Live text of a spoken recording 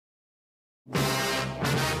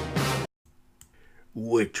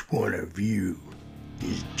Which one of you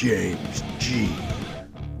is James G?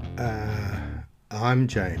 I'm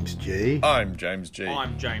James G. I'm James G.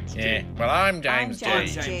 I'm James G. Yeah, well, I'm James G. I'm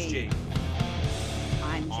James G.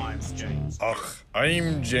 I'm James G. Ugh,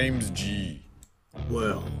 I'm James G.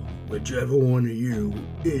 Well, whichever one of you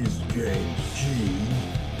is James G,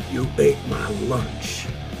 you ate my lunch.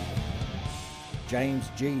 James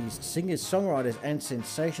G's singers, songwriters, and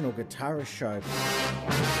sensational guitarist show.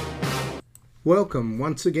 Welcome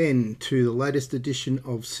once again to the latest edition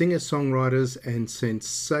of Singer Songwriters and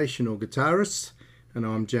Sensational Guitarists, and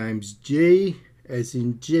I'm James G, as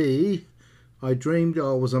in G. I dreamed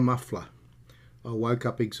I was a muffler. I woke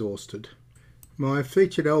up exhausted. My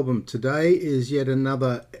featured album today is yet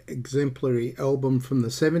another exemplary album from the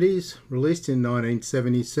 70s, released in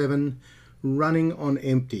 1977, Running on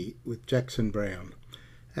Empty with Jackson Browne.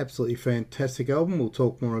 Absolutely fantastic album. We'll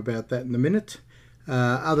talk more about that in a minute.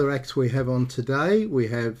 Other acts we have on today, we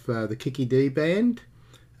have the Kiki D Band,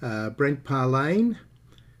 Brent Parlane,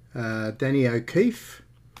 Danny O'Keefe,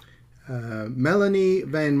 Melanie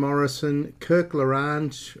Van Morrison, Kirk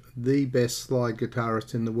Lorange, the best slide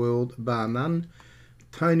guitarist in the world, bar none,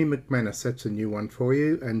 Tony McManus, that's a new one for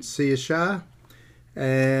you, and Sia Shah,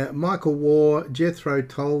 Michael Waugh, Jethro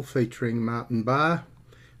Tull featuring Martin Barre,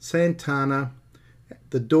 Santana,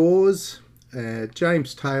 The Doors,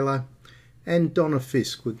 James Taylor, and Donna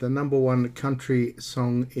Fisk with the number one country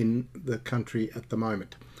song in the country at the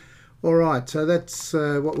moment. All right, so that's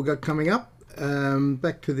what we've got coming up.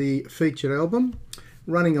 Back to the featured album.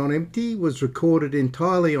 Running on Empty was recorded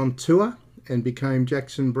entirely on tour and became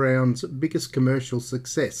Jackson Browne's biggest commercial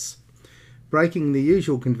success. Breaking the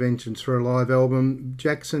usual conventions for a live album,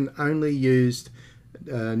 Jackson only used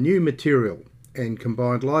new material and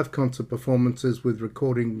combined live concert performances with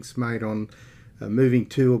recordings made on moving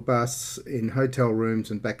tour bus, in hotel rooms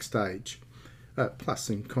and backstage, plus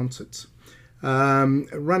in concerts.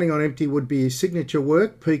 Running on Empty would be his signature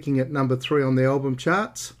work, peaking at number 3 on the album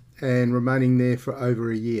charts and remaining there for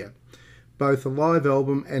over a year. Both a live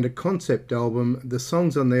album and a concept album, the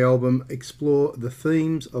songs on the album explore the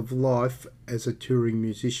themes of life as a touring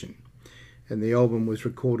musician. And the album was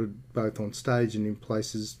recorded both on stage and in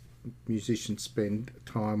places musicians spend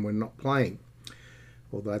time when not playing,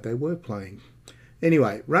 although they were playing.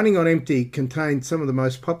 Anyway, Running on Empty contains some of the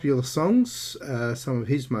most popular songs, some of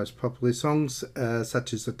his most popular songs,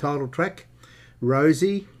 such as the title track,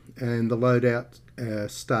 Rosie, and the loadout,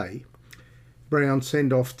 Stay. Browne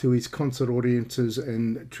send off to his concert audiences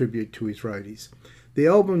and tribute to his roadies. The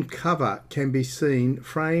album cover can be seen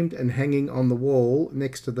framed and hanging on the wall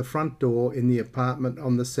next to the front door in the apartment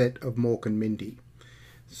on the set of Mork and Mindy.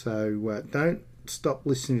 So don't stop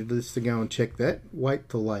listening to this to go and check that. Wait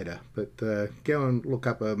till later, but go and look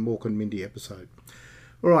up a Mork and Mindy episode.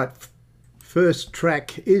 All right, first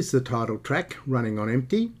track is the title track, Running on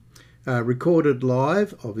Empty, recorded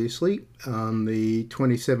live, obviously, on the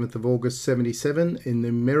 27th of August 77 in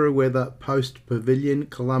the Merriweather Post Pavilion,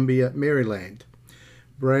 Columbia, Maryland.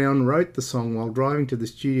 Browne wrote the song while driving to the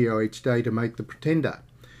studio each day to make The Pretender.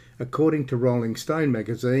 According to Rolling Stone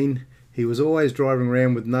magazine, he was always driving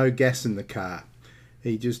around with no gas in the car.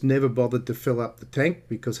 He just never bothered to fill up the tank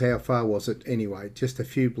because how far was it anyway? Just a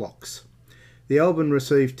few blocks. The album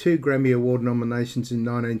received 2 Grammy Award nominations in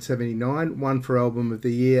 1979, one for Album of the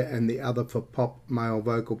Year and the other for Pop Male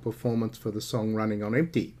Vocal Performance for the song Running on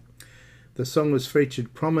Empty. The song was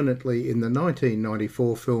featured prominently in the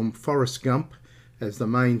 1994 film Forrest Gump as the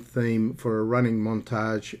main theme for a running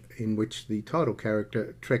montage in which the title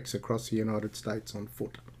character treks across the United States on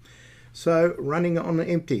foot. So, Running on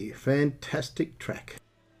Empty, fantastic track.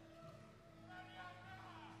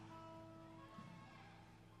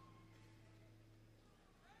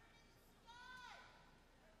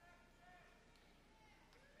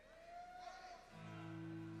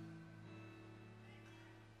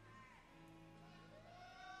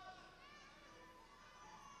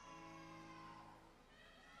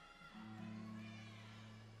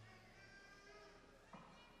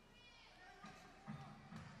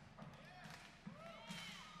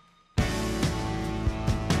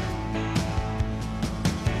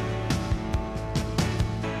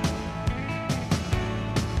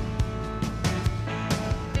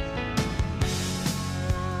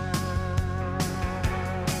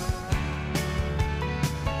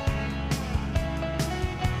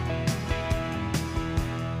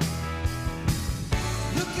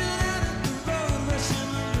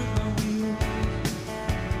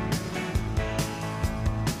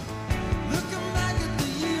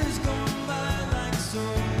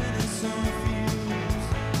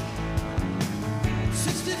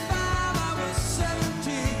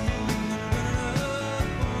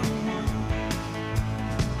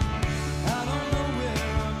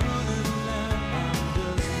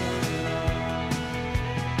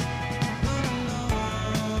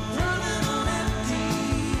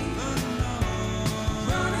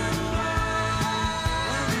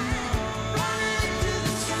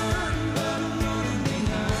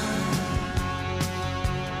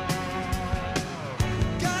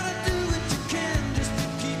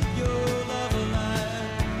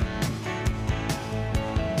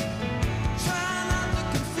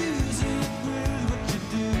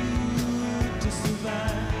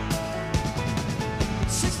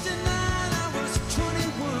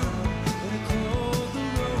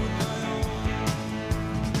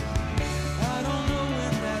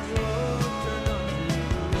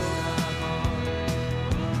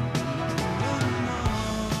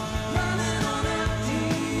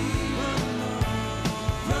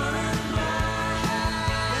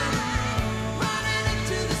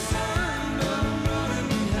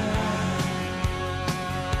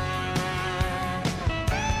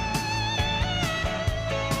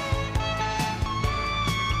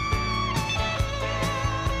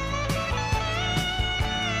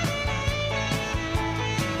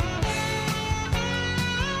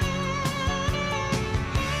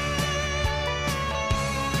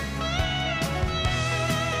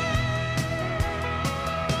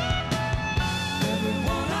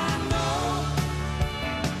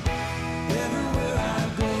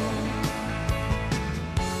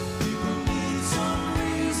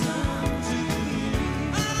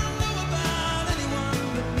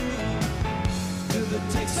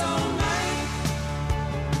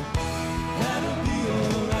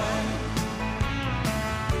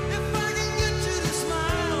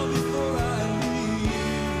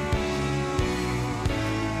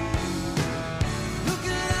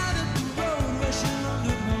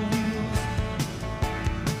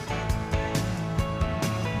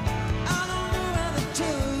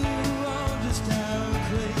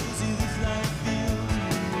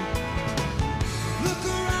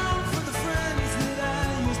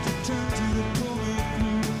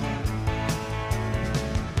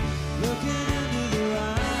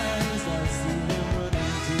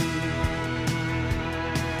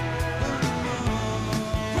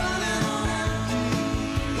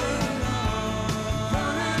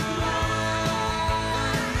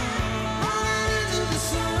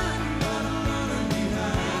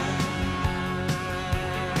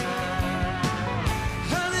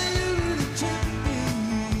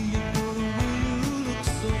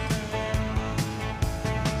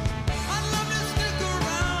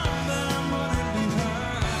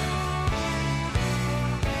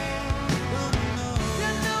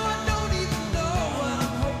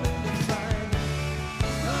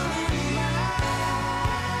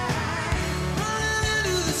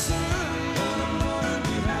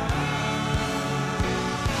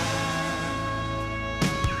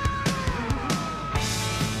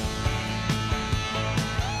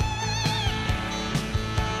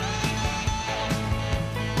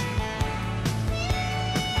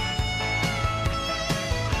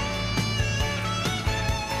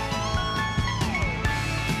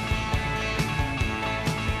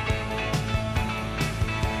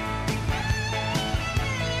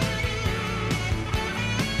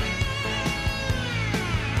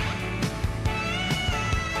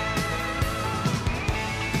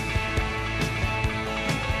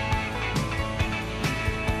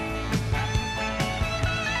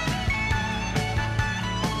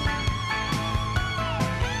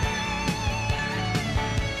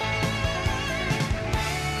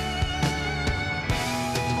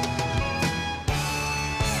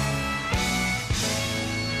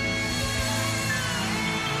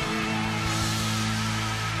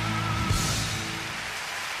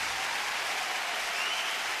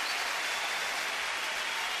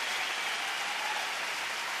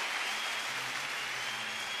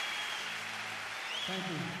 Thank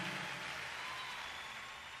you.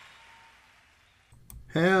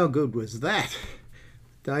 How good was that?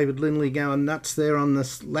 David Lindley going nuts there on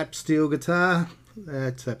the lap steel guitar.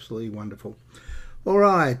 That's absolutely wonderful. All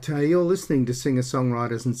right, you're listening to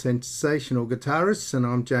singer-songwriters and sensational guitarists, and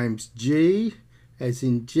I'm James G, as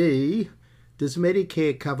in G. Does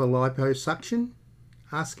Medicare cover liposuction?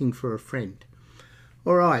 Asking for a friend.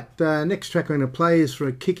 All right, next track I'm going to play is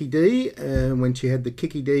for Kiki Dee. When she had the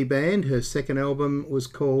Kiki Dee band, her second album was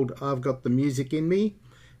called I've Got the Music in Me,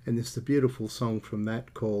 and there's a beautiful song from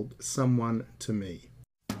that called Someone to Me.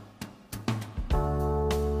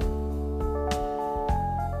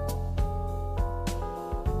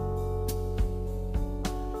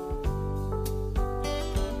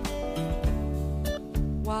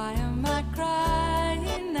 Why am I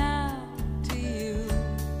crying out to you?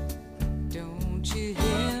 Don't you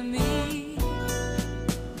hear me?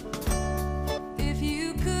 If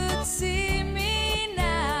you could see me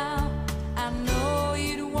now, I know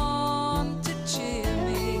you'd want to cheer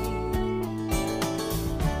me.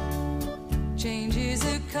 Changes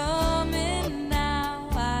are coming now,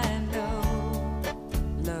 I know.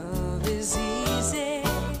 Love is easy.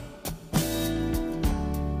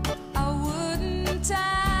 I wouldn't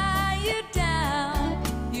tie you down.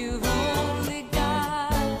 You've only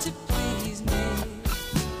got to please me.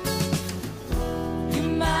 You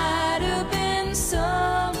might have been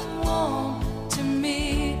someone to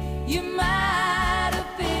me. You might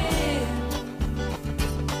have been.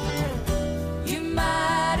 You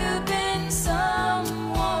might have been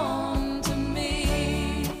someone to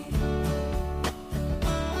me.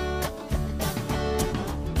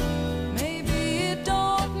 Maybe it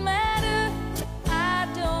don't matter, I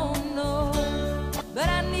don't know, but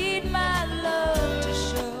I need my love to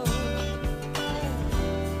show.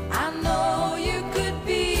 I know you could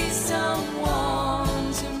be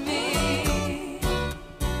someone to me.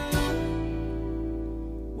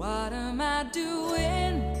 What am I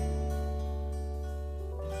doing?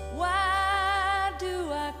 Why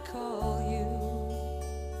do I call you?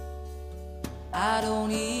 I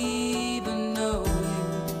don't even know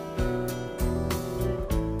you,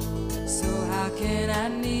 so how can I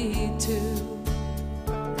need to?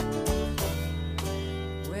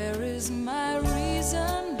 Where is my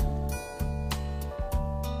reason?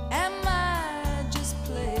 Am I just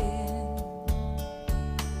playing?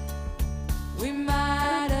 We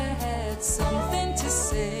might have had something to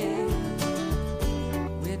say.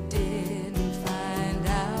 We didn't find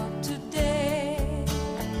out today.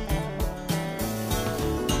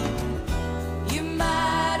 You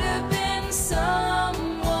might have been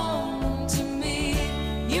someone to me.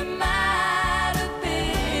 You might have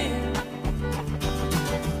been.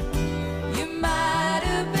 You might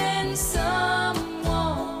have been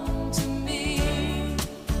someone to me.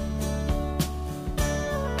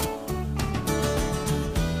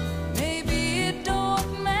 Maybe it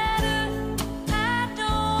don't matter, I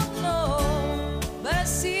don't know, but I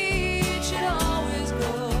see it should always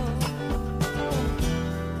go.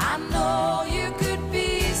 I know you could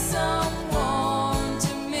be someone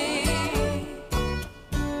to me.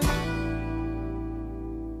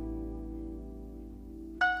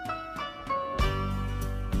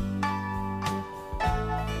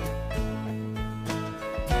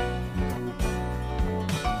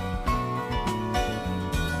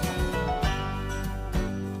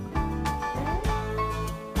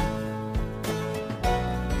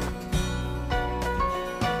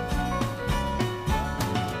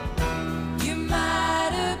 You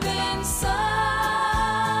might have been someone.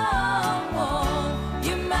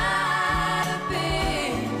 You might have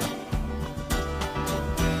been.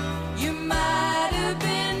 You might have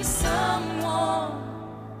been someone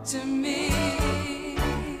to me.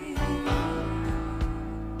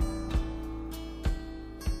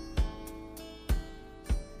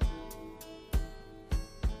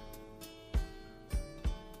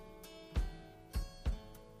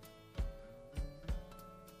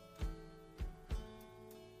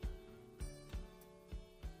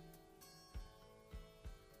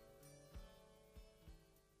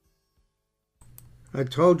 I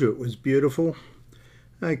told you it was beautiful.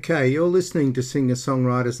 Okay, you're listening to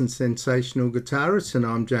singer-songwriters and sensational guitarists, and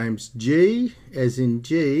I'm James G, as in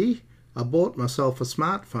G. I bought myself a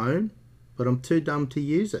smartphone, but I'm too dumb to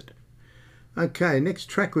use it. Okay, next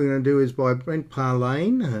track we're going to do is by Brent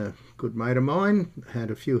Parlane, a good mate of mine. Had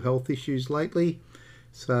a few health issues lately,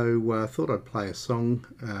 so I thought I'd play a song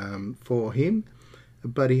for him.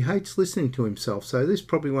 But he hates listening to himself, so this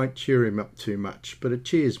probably won't cheer him up too much, but it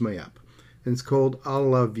cheers me up. And it's called I'll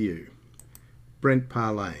Love You. Brent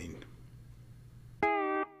Parlane.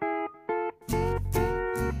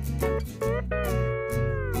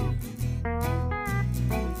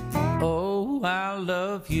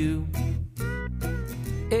 love you.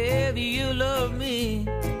 If you love me,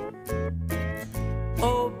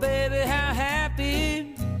 oh baby, how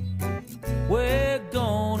happy we're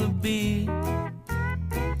gonna be.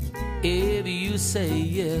 If you say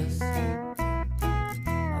yes,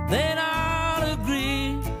 then I'll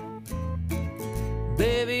agree.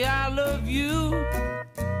 Baby, I love you.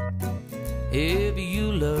 If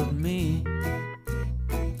you love me.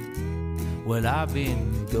 Well, I've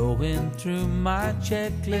been going through my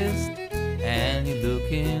checklist, and you're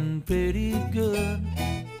looking pretty good.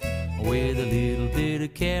 With a little bit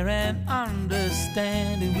of care and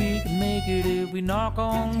understanding, we can make it if we knock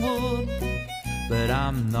on wood. But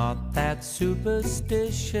I'm not that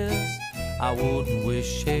superstitious, I wouldn't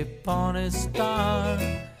wish upon a star.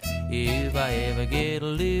 If I ever get a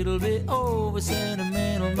little bit over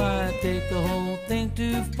sentimental, might take the whole thing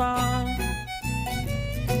too far.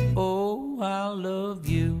 Oh, I love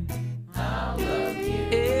you. I love you.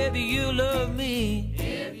 If you love me.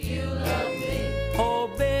 If you love me. Oh,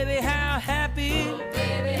 baby, how happy. Oh,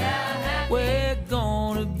 baby, how happy we're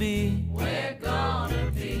gonna be. We're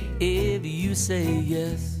gonna be. If you say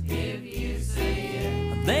yes. If you say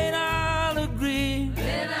yes. Then I'll agree.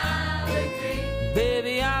 Then I'll agree.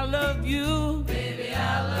 Baby, I love you. Baby,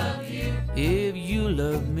 I love you. If you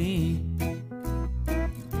love me.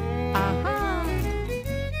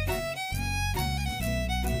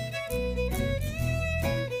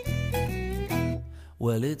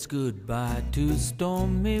 Well, it's goodbye to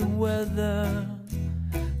stormy weather.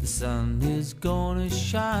 The sun is gonna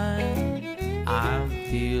shine. I'm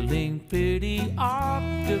feeling pretty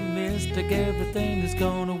optimistic. Everything is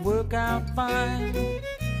gonna work out fine.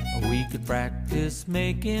 We could practice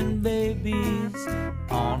making babies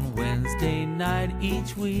on Wednesday night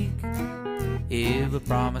each week. If I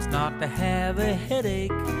promise not to have a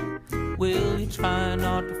headache, will you try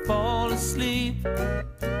not to fall asleep?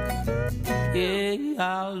 Yeah,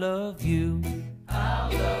 I love you. I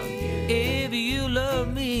love you. If you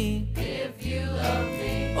love me. If you love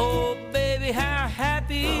me. Oh, baby, how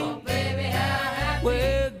happy. Oh, baby, how happy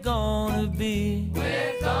we're gonna be.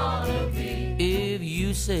 We're gonna be. If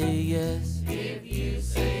you say yes. If you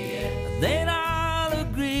say yes. Then I'll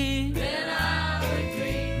agree. Then I'll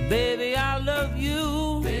agree. Baby, I love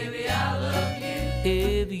you. Baby, I love you.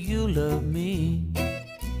 If you love me.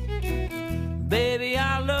 Baby,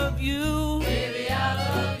 I love you. Baby, I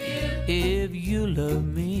love you. If you love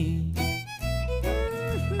me.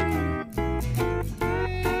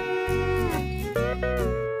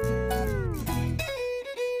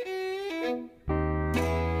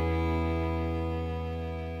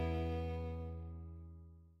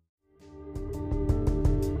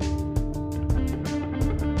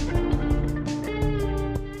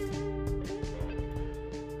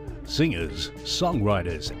 Singers,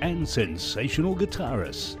 songwriters, and sensational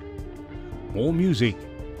guitarists. More music,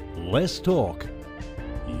 less talk.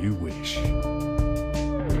 You wish.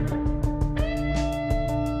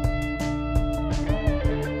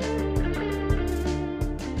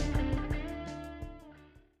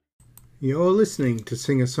 You're listening to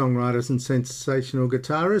singer-songwriters and sensational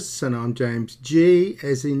guitarists, and I'm James G,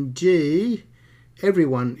 as in G.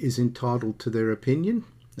 Everyone is entitled to their opinion,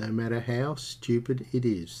 no matter how stupid it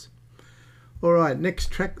is. All right,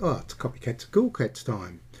 next track. Oh, it's Copycats of Cool Cats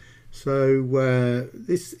time. So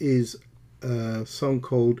this is a song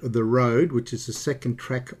called The Road, which is the second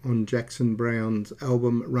track on Jackson Browne's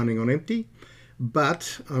album Running on Empty.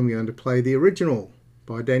 But I'm going to play the original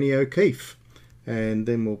by Danny O'Keefe, and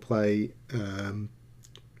then we'll play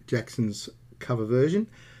Jackson's cover version.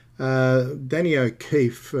 Danny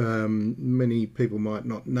O'Keefe, many people might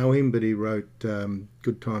not know him, but he wrote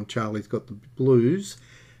Good Time Charlie's Got the Blues,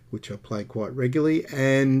 which I play quite regularly,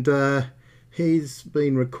 and he's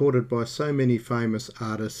been recorded by so many famous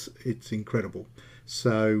artists, it's incredible.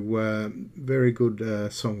 So very good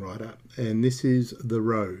songwriter, and this is The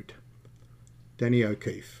Road, Danny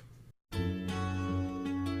O'Keefe.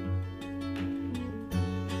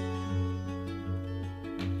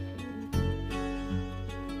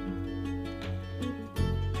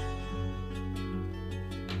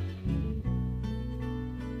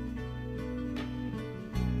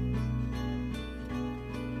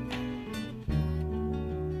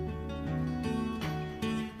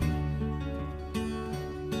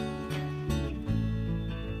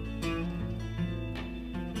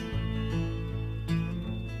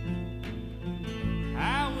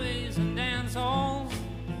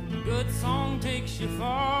 Good song takes you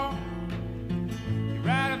far. You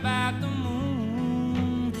write about the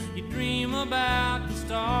moon, you dream about the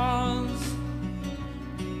stars.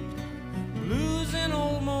 Blues in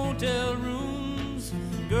old motel rooms,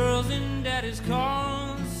 girls in daddy's car.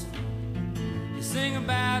 sing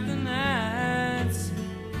about the nights,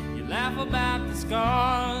 you laugh about the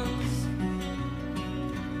scars.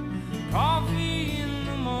 Coffee in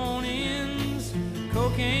the mornings,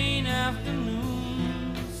 cocaine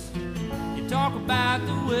afternoons. You talk about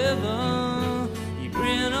the weather, you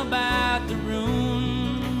grin about the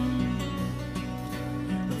room.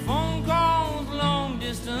 The phone calls long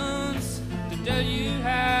distance to tell you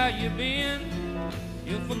how you've been.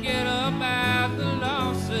 You'll forget about the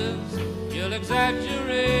losses, you'll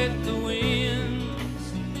exaggerate the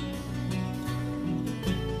wins.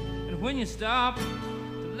 And when you stop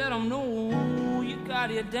to let them know you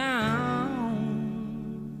got it down,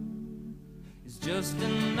 it's just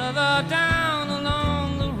another town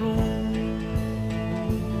along the road.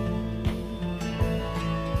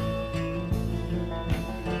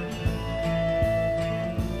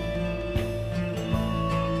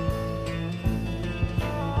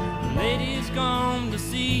 Ladies come to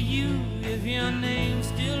see you if your name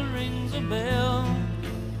still rings a bell.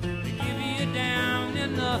 They give you down to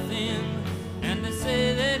nothing and they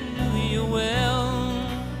say they knew you well.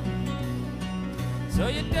 So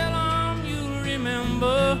you tell them you'll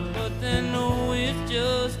remember, but they know it's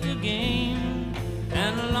just a game.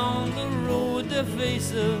 And along the road their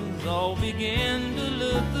faces all begin to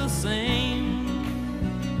look the same.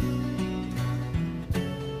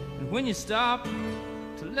 And when you stop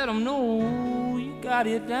to let them know you got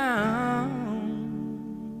it down,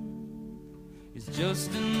 it's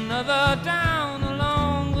just another town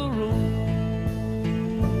along the road.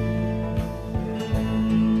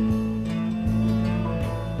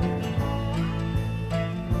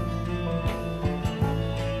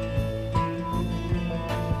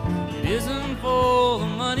 It isn't for the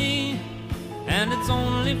money, and it's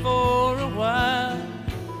only for a while.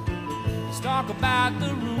 Just talk about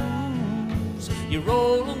the rooms, you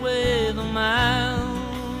roll away the miles.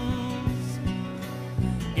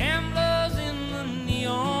 Gamblers in the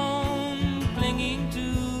neon, clinging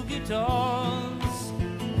to guitars.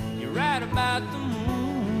 You're right about the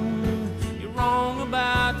moon, you're wrong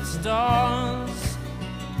about the stars.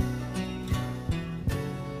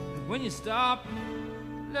 And when you stop,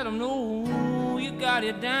 let them know you got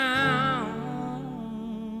it down.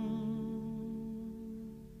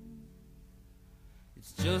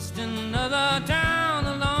 It's just another town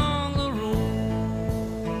along the road.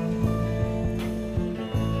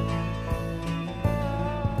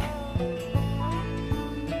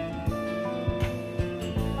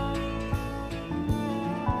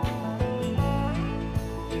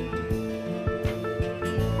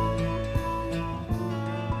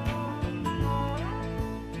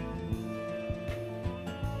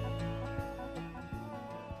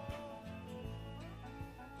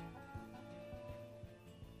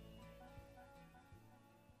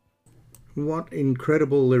 What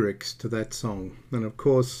incredible lyrics to that song. And of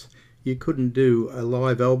course, you couldn't do a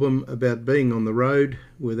live album about being on the road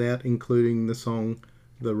without including the song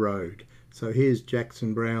The Road. So here's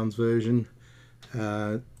Jackson Browne's version.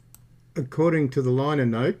 According to the liner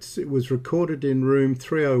notes, it was recorded in room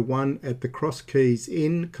 301 at the Cross Keys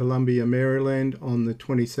Inn, Columbia, Maryland on the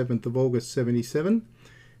 27th of August 77,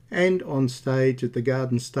 and on stage at the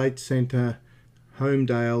Garden State Center,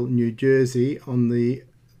 Homedale, New Jersey on the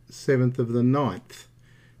 7th of the 9th.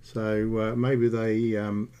 So maybe they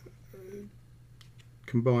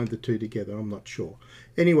combined the two together, I'm not sure.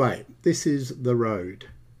 Anyway, this is The Road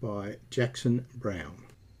by Jackson Browne.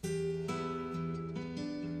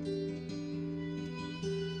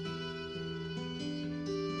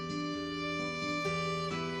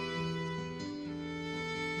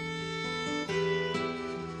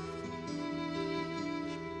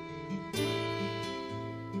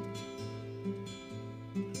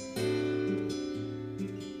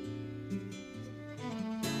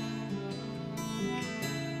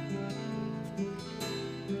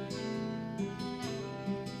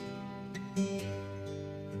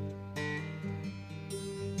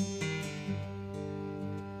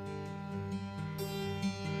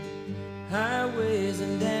 Highways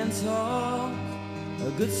and dance halls,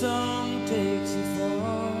 a good song takes you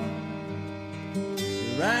far.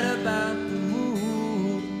 You write about the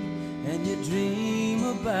moon and you dream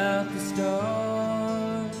about the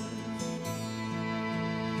stars.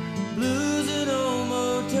 Blues in old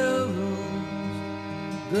motel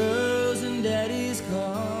rooms, girls in daddy's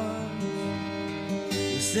cars.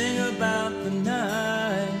 You sing about the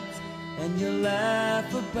nights and you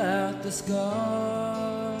laugh about the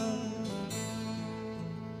scars.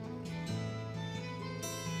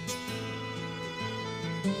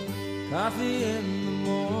 Coffee in the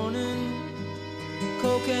morning,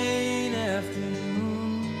 cocaine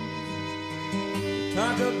afternoon. Talk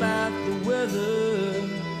talk about the weather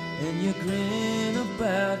and you grin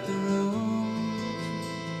about the room.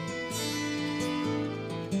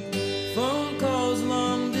 Phone calls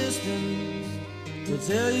long distance to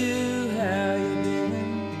tell you how you're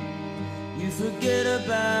doing. You forget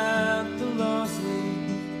about the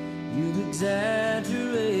losses, you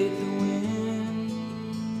exaggerate the wins.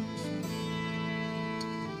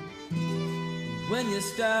 When you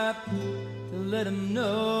stop to let them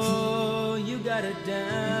know you got it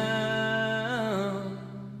down,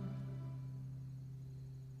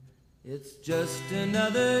 it's just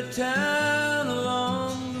another town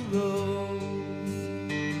along the road.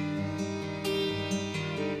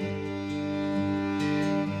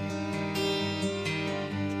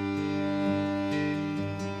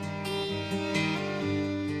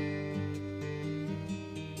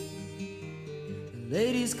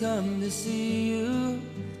 Ladies come to see you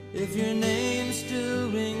if your name still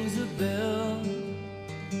rings a bell.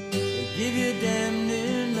 They give you damn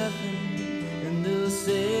near nothing and they'll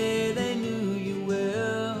say they knew you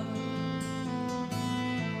well.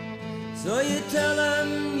 So you tell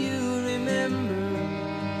them you remember,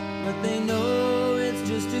 but they know it's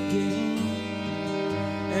just a game.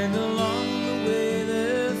 And along the way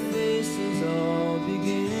their faces all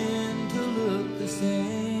begin to look the same.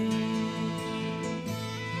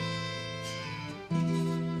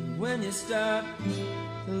 When you stop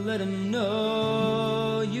to let them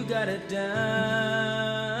know you got it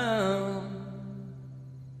down,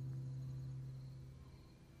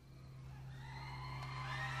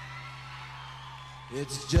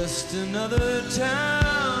 it's just another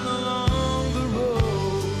town along the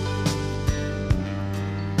road.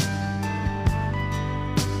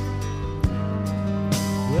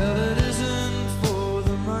 Well, it isn't for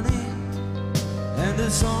the money, and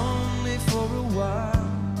it's only for a while.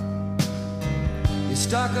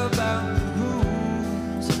 You talk about the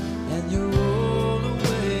rooms and you roll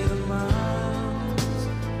away the miles.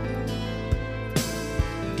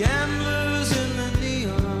 Gamblers in the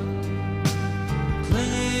neon,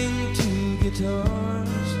 clinging to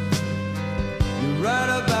guitars. You're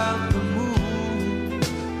right about the moon,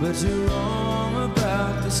 but you're wrong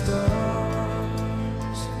about the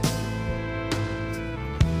stars.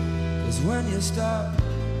 'Cause when you stop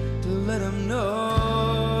to let them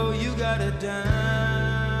know you got it down,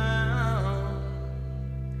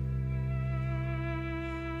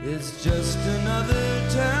 it's just another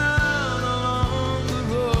town along the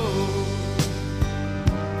road.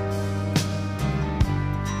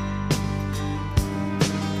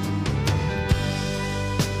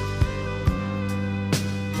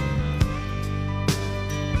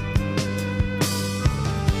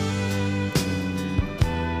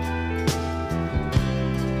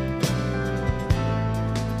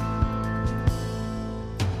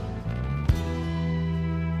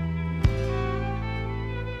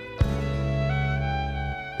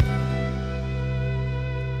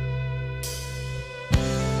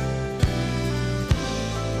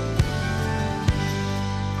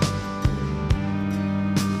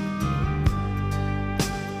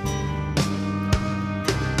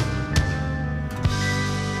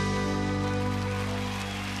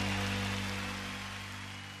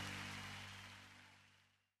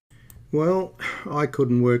 Well, I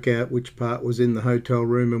couldn't work out which part was in the hotel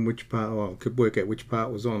room and which part, well, I could work out which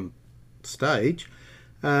part was on stage.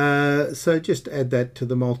 So just add that to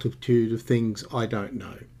the multitude of things I don't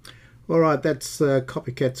know. All right, that's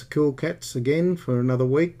Copycats are Cool Cats again for another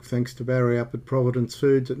week. Thanks to Barry up at Providence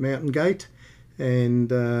Foods at Mountain Gate.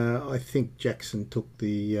 And I think Jackson took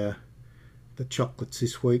the chocolates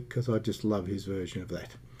this week because I just love his version of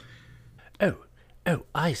that. Oh,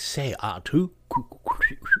 I say, Artu.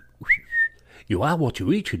 You are what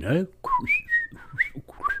you eat, you know.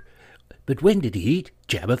 But when did he eat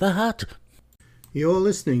Jabba the Hutt? You're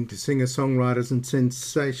listening to singer-songwriters and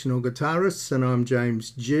sensational guitarists, and I'm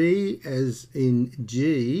James G, as in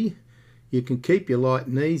G. You can keep your light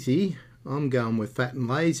and easy. I'm going with Fat and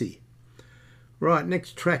Lazy. Right,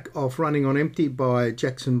 next track off Running on Empty by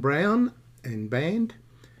Jackson Browne and band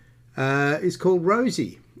is called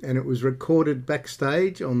Rosie. And it was recorded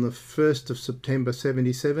backstage on the 1st of September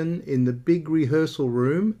 77 in the big rehearsal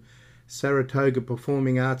room, Saratoga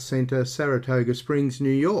Performing Arts Centre, Saratoga Springs, New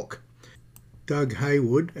York. Doug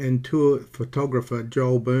Haywood and tour photographer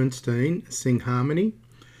Joel Bernstein sing harmony.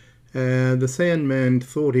 The sound man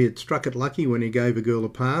thought he had struck it lucky when he gave a girl a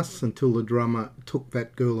pass until the drummer took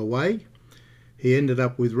that girl away. He ended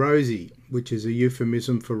up with Rosie, which is a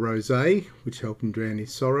euphemism for rosé, which helped him drown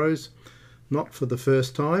his sorrows. Not for the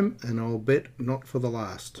first time, and I'll bet not for the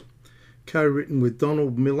last. Co-written with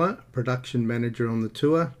Donald Miller, production manager on the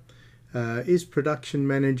tour. Is production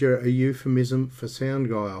manager a euphemism for sound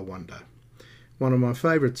guy, I wonder? One of my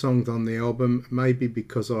favourite songs on the album, maybe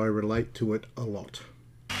because I relate to it a lot.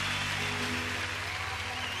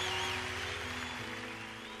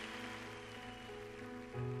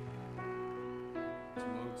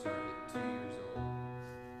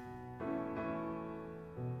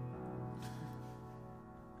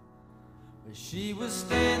 She was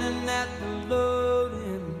standing at the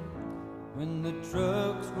loading when the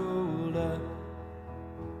trucks rolled up.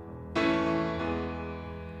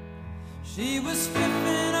 She was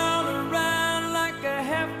sniffing all around like a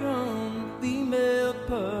half-grown female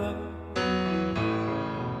pup.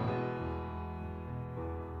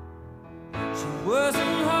 She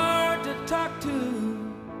wasn't hard to talk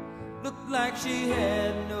to, looked like she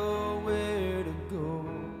had nowhere to go.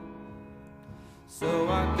 So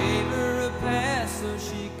I gave her a pass so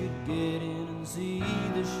she could get in and see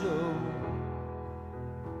the show.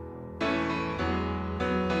 Well,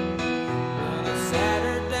 I sat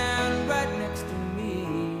her down right next to me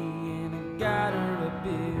and I got her a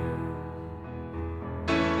beer.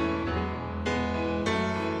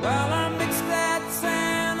 While I mixed that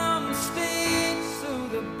sound on the stage so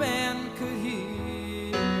the band could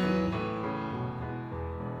hear.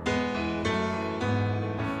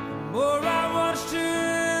 The more I watched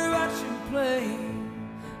her, watch him play,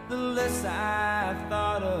 the less I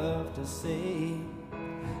thought of to say.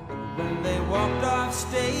 And when they walked off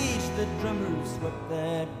stage, the drummer swept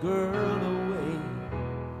that girl away.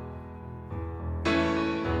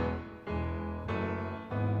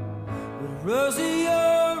 But Rosie,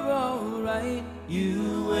 you're alright,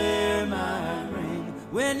 you wear my ring.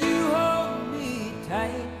 When you hold me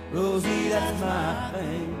tight, Rosie, that's my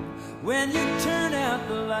thing. When you turn out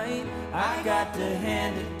the light, I got to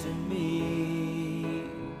hand it to me.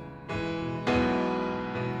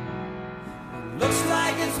 Looks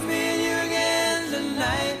like it's me and you again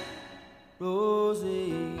tonight,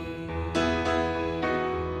 Rosie.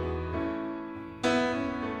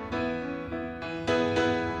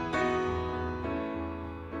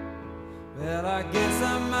 Well, I guess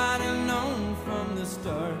I might have known from the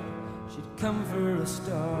start she'd come for a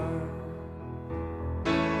star.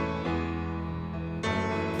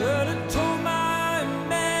 Could have told my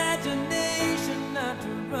imagination not to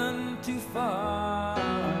run too far.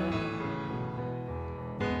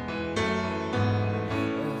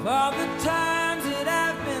 Of all the times that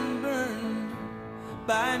I've been burned,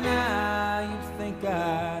 by now you'd think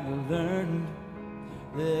I'd have learned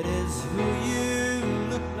that it's who you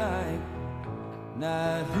look like,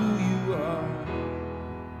 not who you are.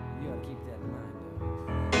 You gotta keep that in mind,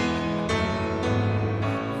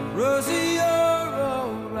 Rosie, you're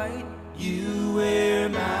alright, you wear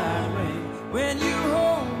my ring. When you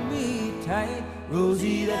hold me tight,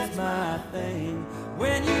 Rosie, that's my thing.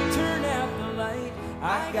 When you turn out the light,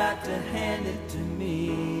 I got to hand it to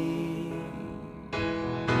me.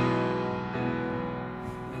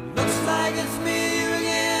 Looks like it's me and you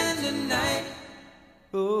again tonight.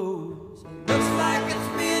 Oh, looks like it's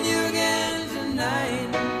me and you again tonight.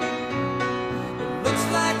 Looks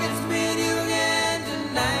like it's me and you again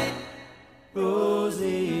tonight,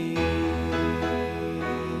 Rosie.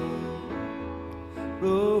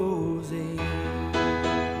 Rosie.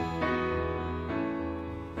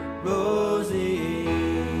 Rosie.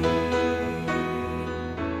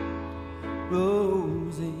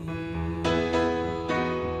 Rosie.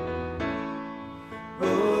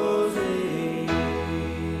 Rosie.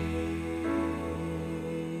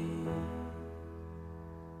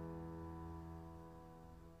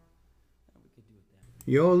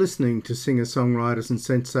 You're listening to singer-songwriters and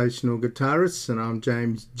sensational guitarists, and I'm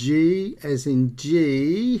James G, as in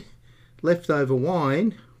G. Leftover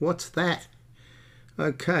wine? What's that?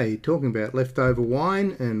 Okay, talking about leftover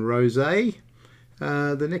wine and rosé.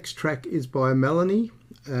 The next track is by Melanie,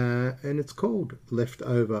 and it's called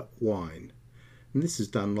Leftover Wine. And this is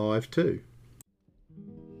done live too.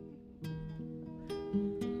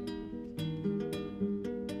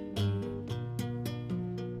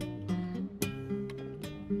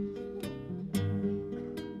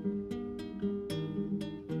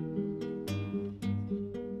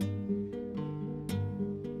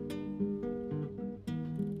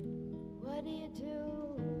 What do you do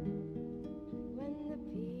when the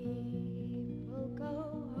people go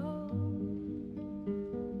home?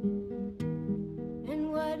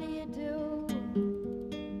 And what do you do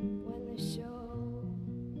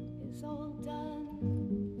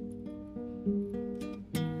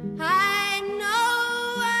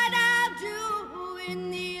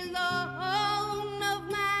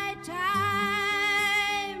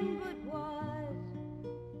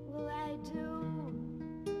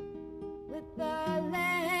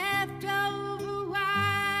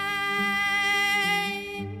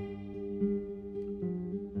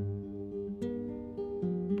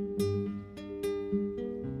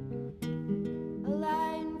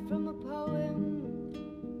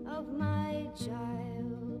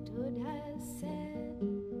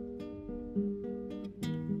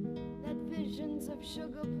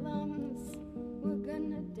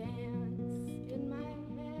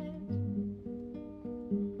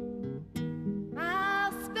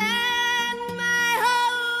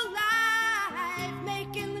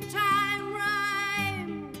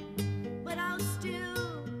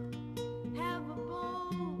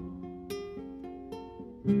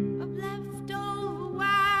of leftover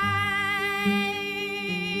wine.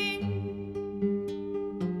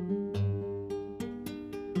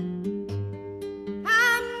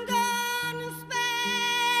 I'm gonna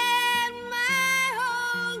spend my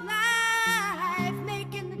whole life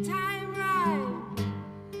making the time right,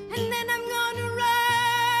 and then I'm gonna run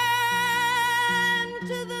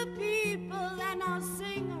to the people and I'll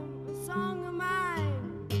sing 'em a song of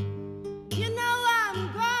mine. You know I'm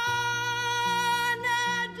gonna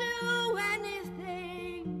do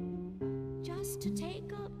anything just to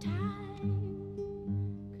take up time,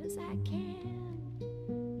 'cause I can't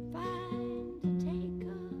find a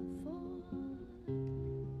taker for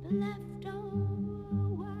the leftover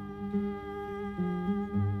wine.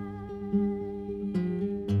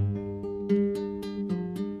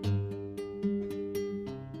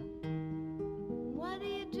 What do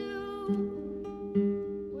you do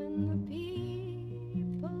when the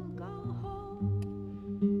people go home?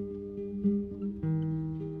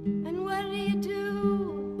 And what do you do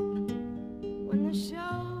when the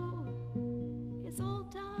show is all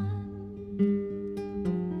done?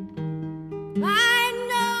 I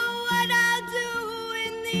know what I'll do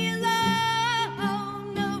in the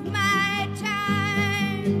alone of my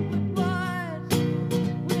time. But what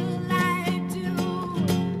will I do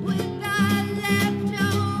with the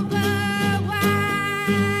leftover wine?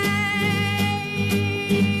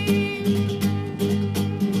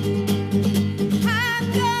 I'm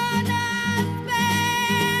gonna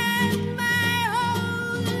spend my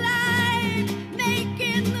whole life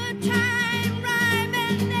making the time rhyme,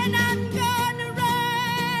 and then I'm gonna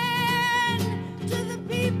run to the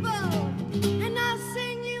people and I'll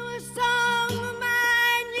sing you a song of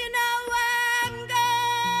mine. You know I'm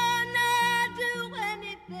gonna do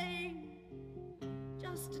anything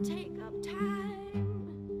just to take up time,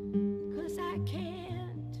 'cause I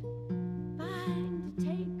can't find a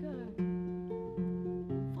taker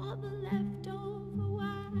for the leftover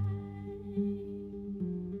wine.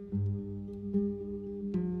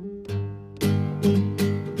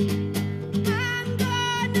 I'm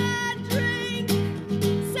gonna drink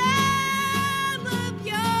some of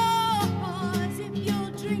yours if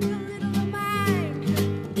you'll drink a little of mine,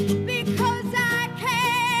 because I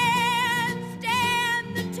can't stand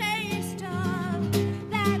the taste of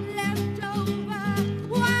that leftover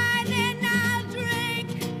wine. And I'll drink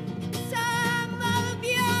some of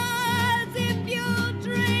yours if you'll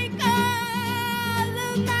drink all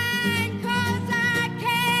of mine, 'cause I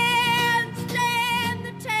can't stand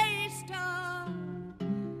the taste of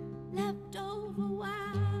leftover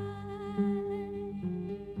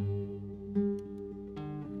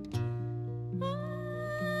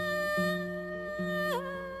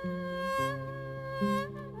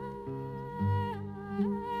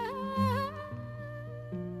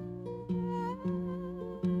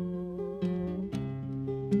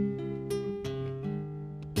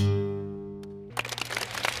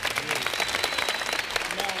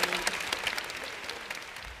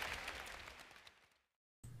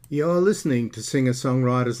You're listening to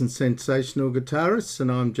singer-songwriters and sensational guitarists,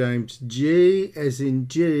 and I'm James G, as in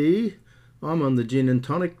G. I'm on the gin and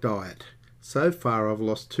tonic diet. So far I've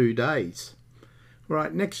lost 2 days.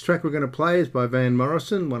 Right, next track we're going to play is by Van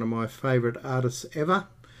Morrison, one of my favourite artists ever,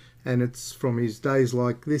 and it's from his Days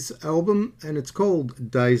Like This album, and it's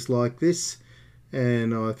called Days Like This,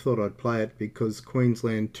 and I thought I'd play it because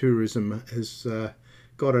Queensland Tourism has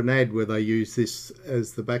got an ad where they use this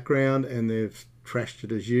as the background, and they've trashed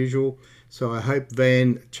it as usual, so I hope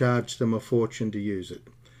Van charged them a fortune to use it.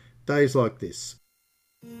 Days Like This.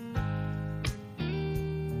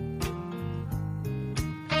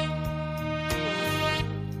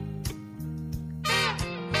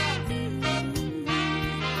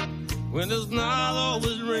 When it's not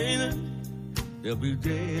always raining, there'll be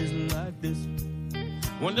days like this.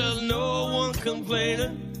 When there's no one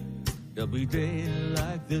complaining, there'll be days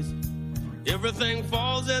like this. Everything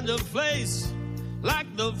falls into place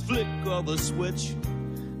like the flick of a switch.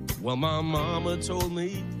 Well, my mama told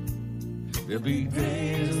me there'll be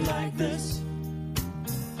days like this.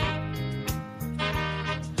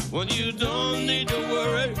 When you don't need to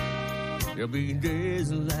worry, there'll be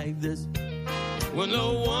days like this. When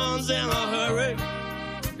no one's in a hurry,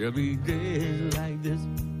 there'll be days like this.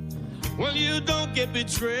 When you don't get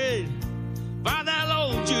betrayed by that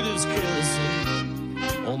old Judas kiss.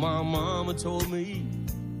 Oh, my mama told me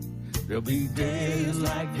there'll be days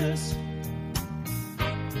like this.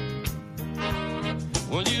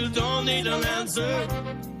 When you don't need an answer,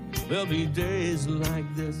 there'll be days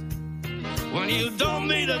like this. When you don't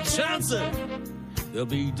need a chance, there'll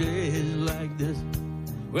be days like this.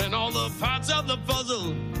 When all the parts of the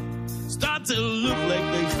puzzle start to look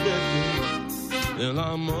like they 50, and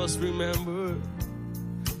I must remember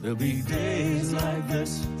there'll be days like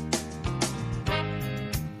this.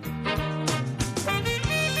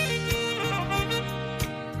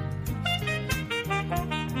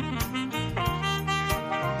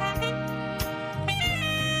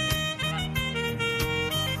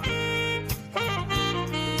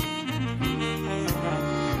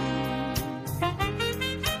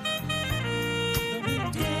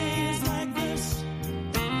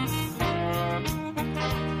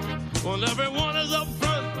 When everyone is up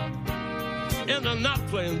front and they're not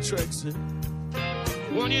playing tricks.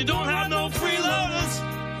 When you don't have no freeloaders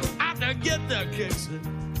out there get their kicks.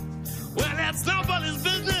 Well, that's nobody's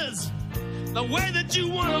business, the way that you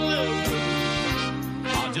want to live.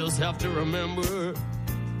 I'll just have to remember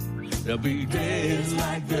there'll be days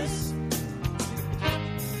like this.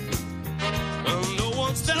 And no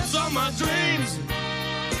one steps on my dreams.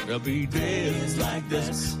 There'll be days like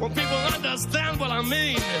this when people understand what I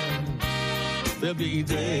mean. There'll be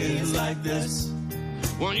days like this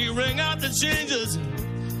when you ring out the changes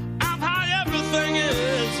of how everything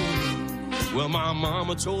is. Well, my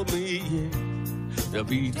mama told me there'll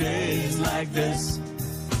be days like this.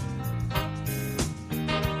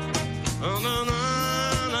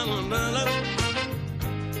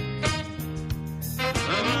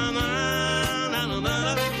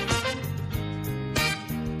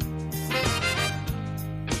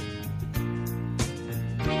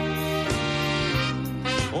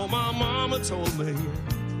 Oh, my mama told me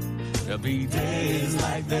there'll be days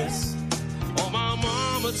like this. Oh, my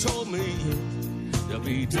mama told me there'll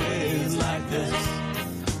be days like this.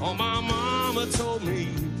 Oh, my mama told me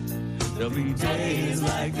there'll be days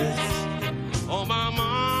like this. Oh, my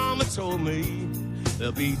mama told me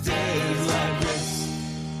there'll be days like this.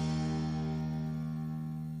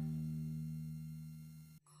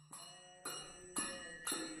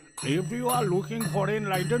 If you are looking for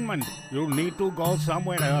enlightenment, you need to go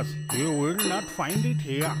somewhere else. You will not find it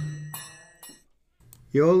here.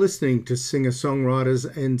 You're listening to singer-songwriters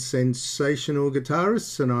and sensational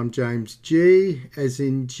guitarists, and I'm James G. As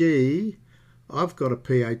in G, I've got a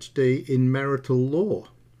PhD in marital law.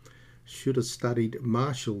 Should have studied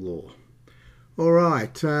martial law. All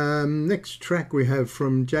right, next track we have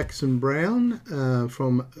from Jackson Browne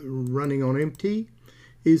from Running on Empty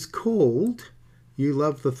is called You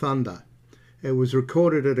Love the Thunder. It was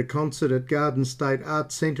recorded at a concert at Garden State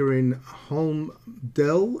Arts Centre in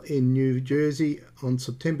Holmdel in New Jersey on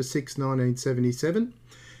September 6, 1977.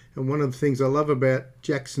 And one of the things I love about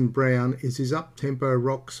Jackson Browne is his up-tempo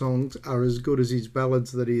rock songs are as good as his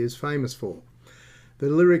ballads that he is famous for. The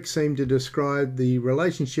lyrics seem to describe the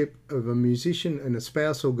relationship of a musician and a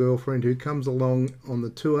spouse or girlfriend who comes along on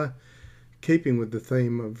the tour, keeping with the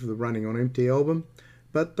theme of the Running on Empty album,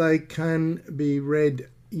 but they can be read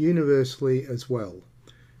universally as well.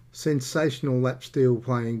 Sensational lap steel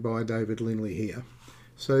playing by David Lindley here.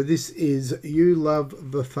 So this is You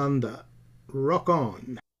Love the Thunder. Rock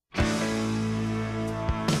on.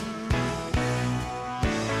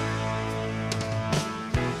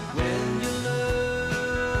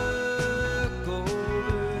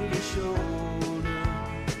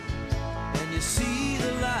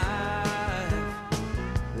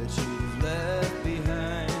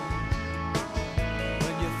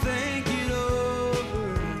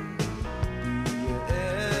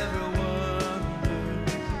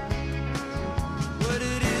 What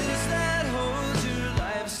it is that holds your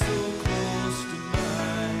life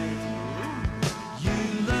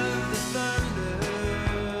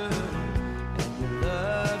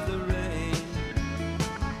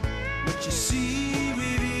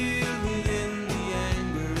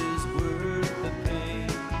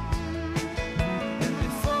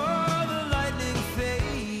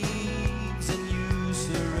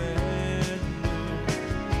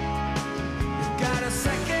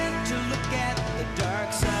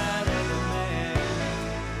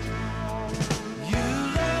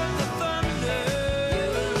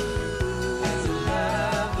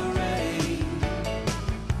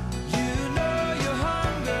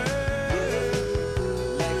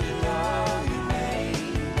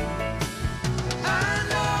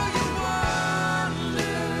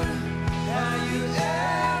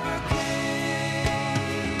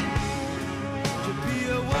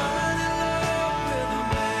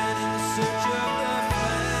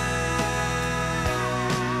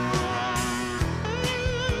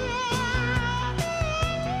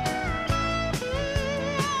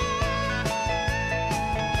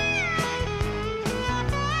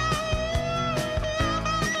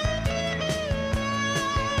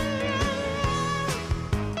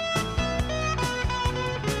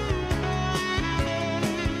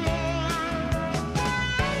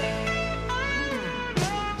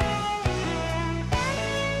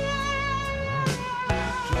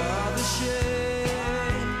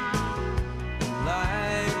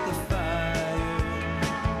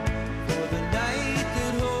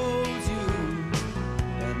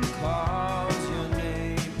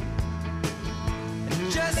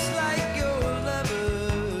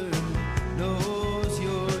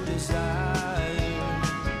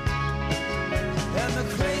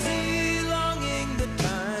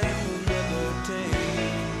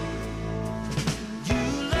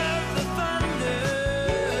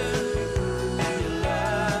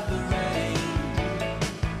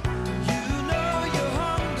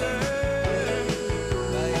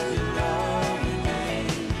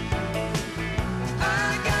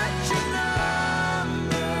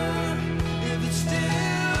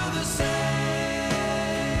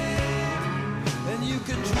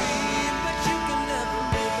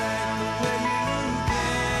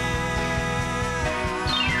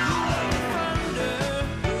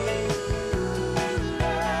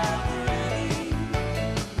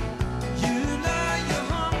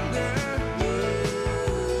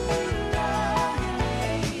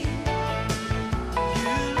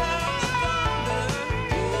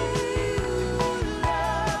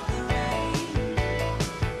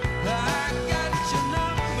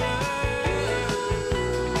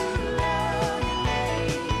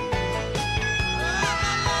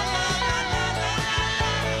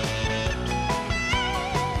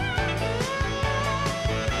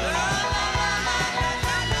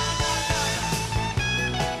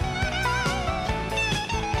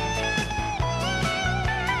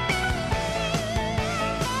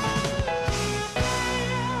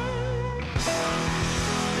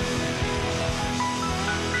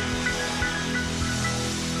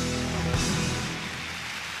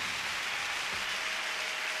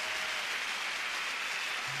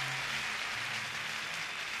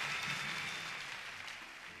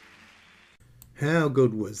How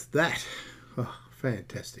good was that? Oh,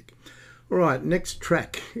 fantastic. All right, next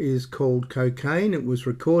track is called Cocaine. It was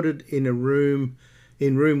recorded in room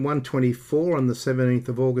 124 on the 17th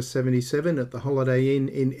of August 77 at the Holiday Inn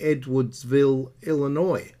in Edwardsville,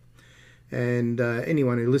 Illinois. And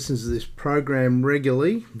anyone who listens to this program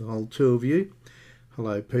regularly, the whole two of you,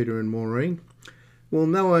 hello Peter and Maureen, will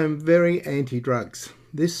know I am very anti-drugs.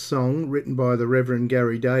 This song, written by the Reverend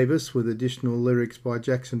Gary Davis with additional lyrics by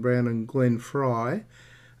Jackson Browne and Glenn Fry,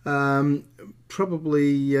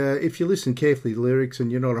 probably, if you listen carefully to the lyrics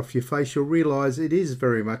and you're not off your face, you'll realise it is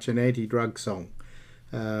very much an anti-drug song.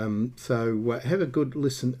 So have a good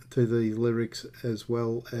listen to the lyrics as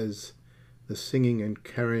well as the singing and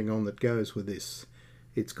carrying on that goes with this.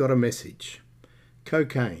 It's got a message.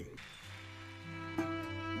 Cocaine.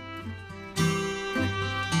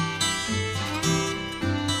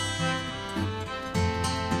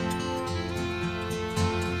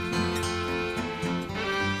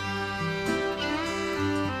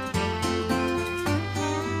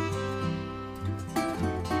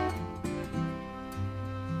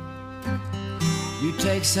 You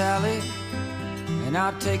take Sally and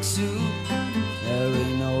I'll take Sue. There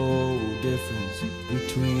ain't no difference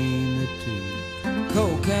between the two.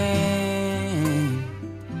 Cocaine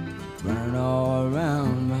running all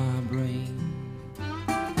around my brain.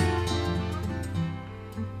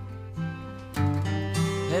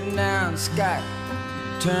 Heading down Scott,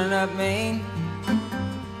 turning up Maine,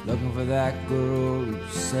 looking for that girl who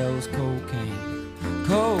sells cocaine.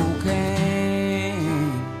 Cocaine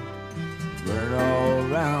running all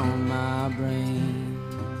around my brain.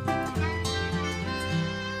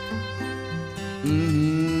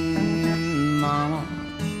 Mama,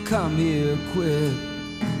 come here quick.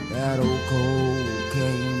 That old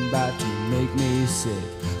cocaine about to make me sick.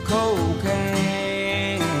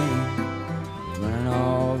 Cocaine running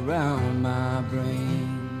all around my brain.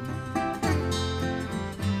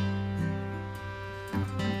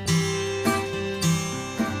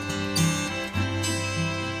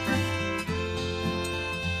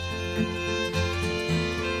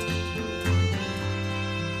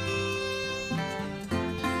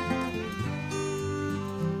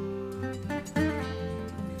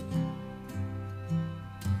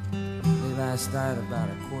 Last night about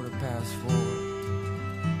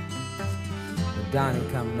 4:15, Donnie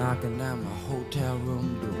come knocking down my hotel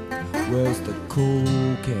room door. Where's the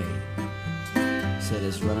cocaine? Said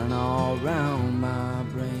it's running all around my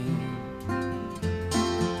brain.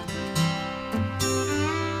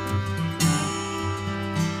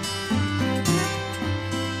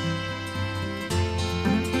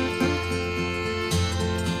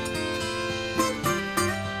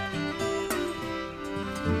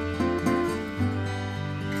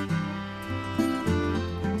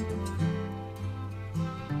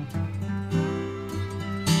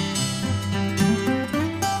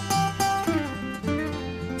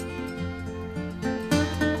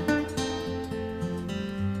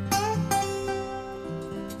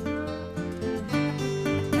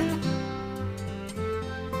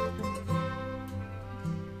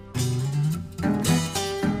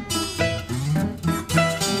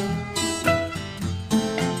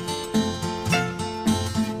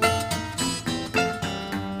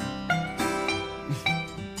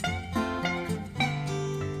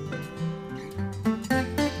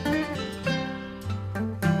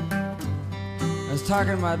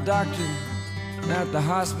 Talking to my doctor at the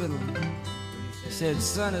hospital. He said,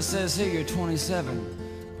 son, it says here you're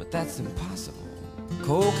 27, but that's impossible.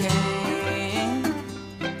 Cocaine,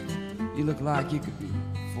 you look like you could be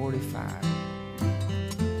 45.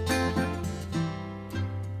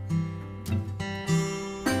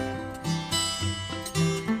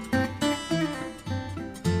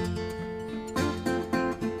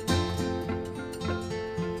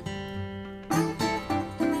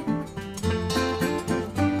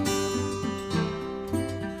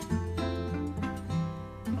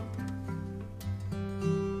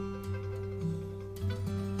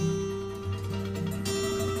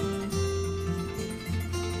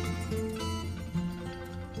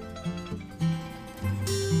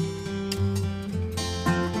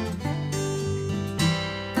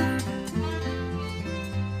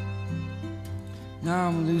 Now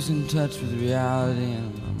I'm losing touch with reality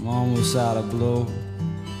and I'm almost out of blow.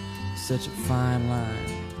 Such a fine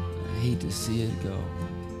line, I hate to see it go.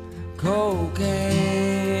 Cocaine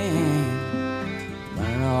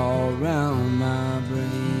running all around my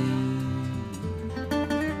brain.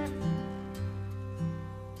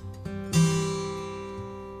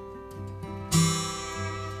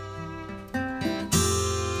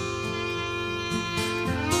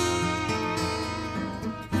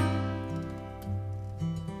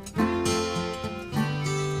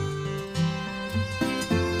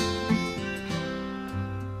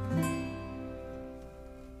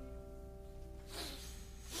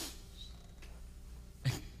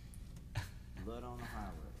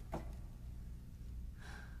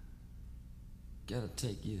 gotta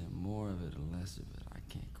take either more of it or less of it. I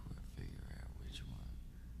can't quite figure out which one.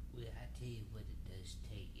 Well, I tell you what it does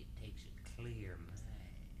take. It takes a clear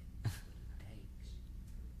mind. That's what it takes.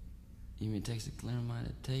 You mean it takes a clear mind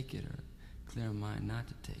to take it, or a clear mind not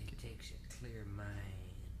to take it? It takes a clear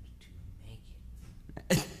mind to make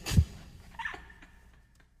it.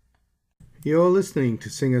 You're listening to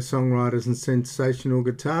singer-songwriters and sensational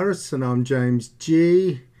guitarists, and I'm James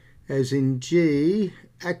G, as in G,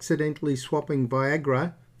 accidentally swapping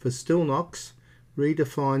Viagra for Stillnox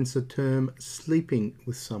redefines the term sleeping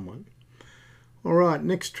with someone. Alright,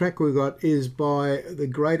 next track we got is by the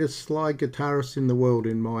greatest slide guitarist in the world,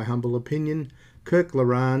 in my humble opinion, Kirk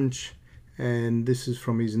LaRange, and this is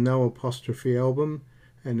from his No Apostrophe album,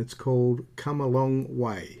 and it's called Come a Long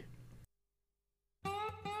Way.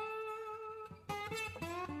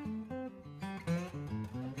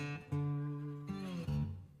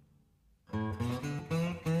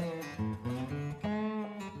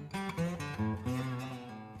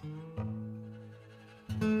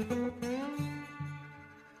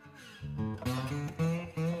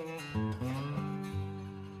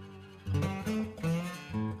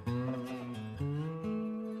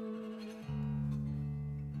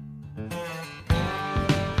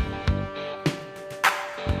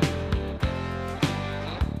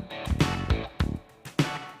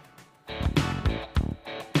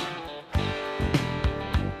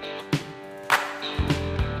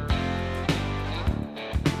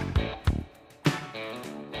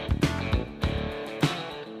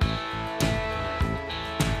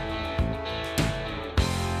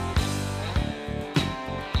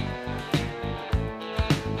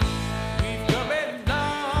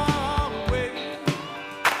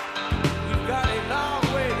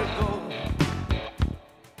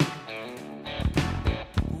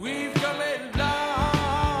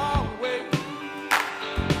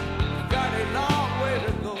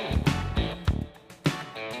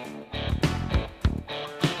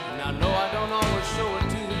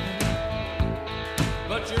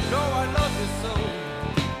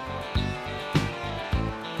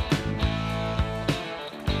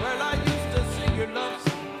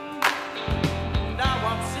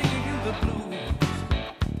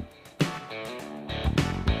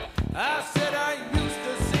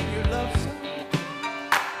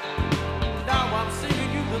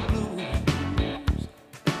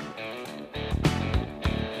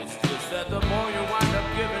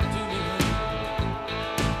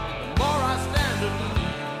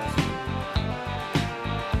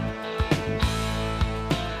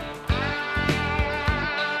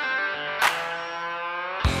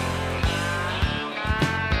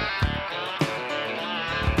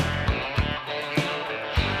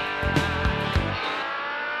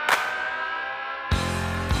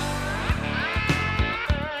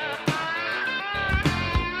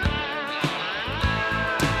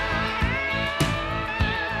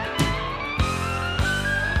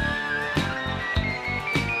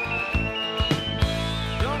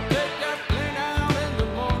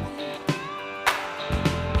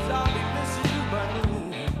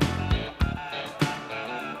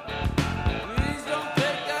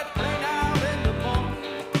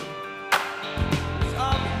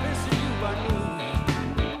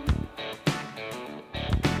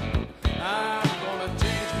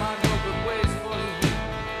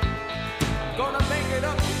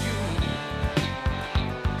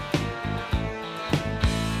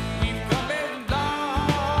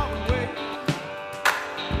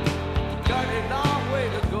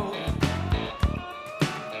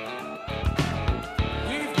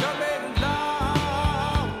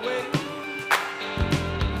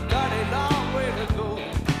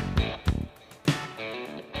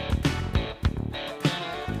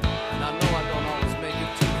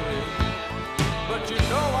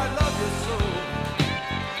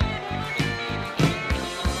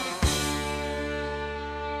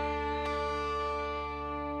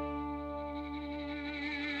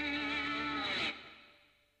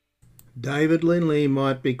 David Lindley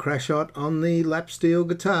might be crash hot on the lap steel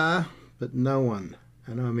guitar, but no one,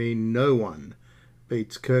 and I mean no one,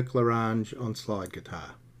 beats Kirk LaRange on slide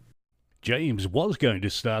guitar. James was going to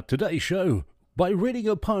start today's show by reading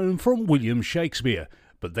a poem from William Shakespeare,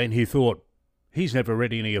 but then he thought, he's never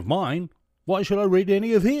read any of mine, why should I read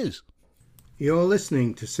any of his? You're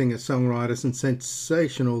listening to singer-songwriters and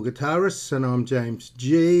sensational guitarists, and I'm James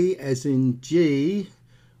G, as in G.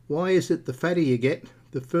 Why is it the fatter you get,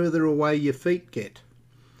 the further away your feet get?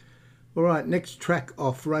 Alright, next track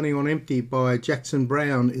off Running on Empty by Jackson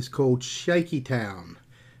Browne is called Shaky Town.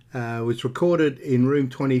 It was recorded in room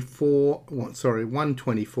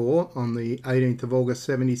 124 on the 18th of August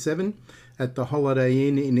 77, at the Holiday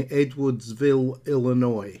Inn in Edwardsville,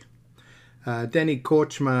 Illinois. Danny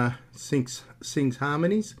Korchmar sings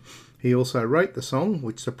harmonies. He also wrote the song,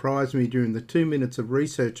 which surprised me during the 2 minutes of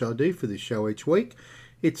research I do for this show each week.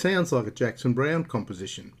 It sounds like a Jackson Browne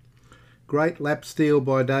composition. Great lap steel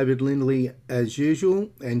by David Lindley as usual,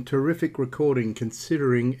 and terrific recording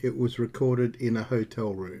considering it was recorded in a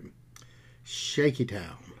hotel room. Shaky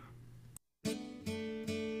Town.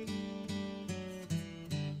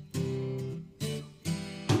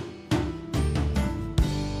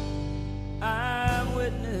 I've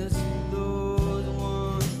witnessed those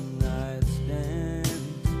one-night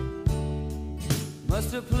stands.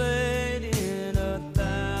 Must have played in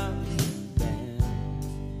 1,000 bands.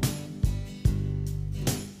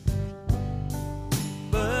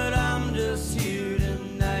 But I'm just here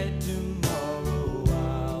tonight. Tomorrow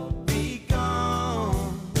I'll be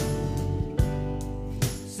gone.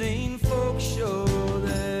 Seen folks show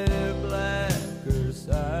their blacker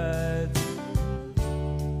sides.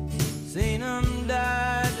 Seen 'em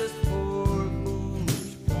die just for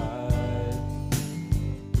foolish pride.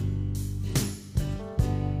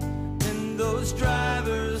 And those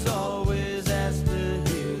drivers always ask to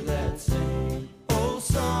hear that same old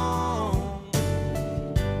song.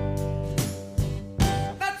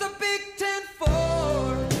 That's a big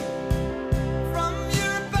 10-4 from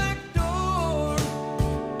your back door.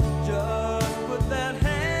 Just put that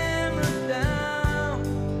hammer down.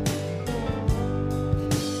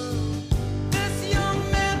 This young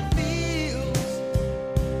man feels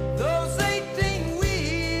those 18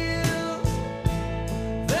 wheels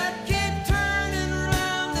that keep turning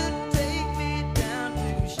round to take me down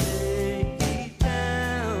to Shaky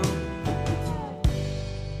Town.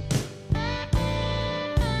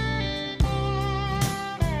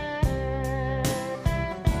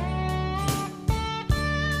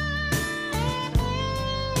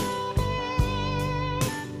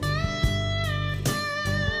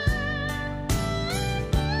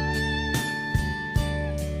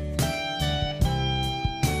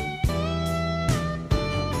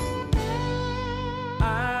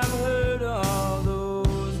 I've heard all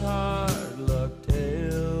those hard luck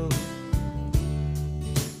tales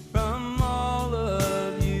from all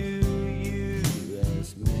of you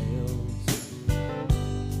U.S. males.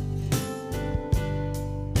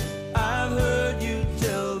 I've heard you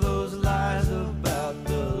tell those lies about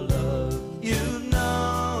the love you've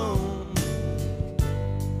known,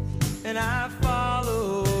 and I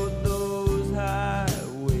followed those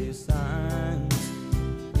highway signs.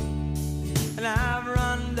 And I've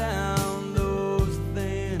run down those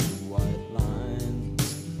thin white lines.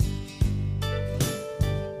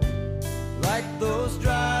 Like those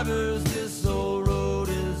drivers, this old road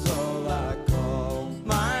is all I call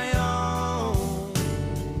my own.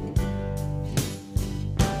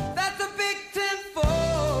 That's a big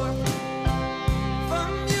 10-4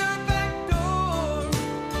 from your back door.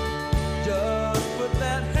 Just put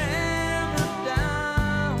that hammer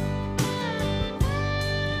down.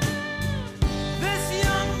 This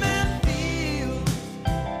young man feels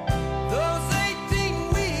those 18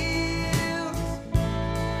 wheels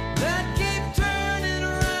that keep turning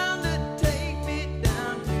around to take me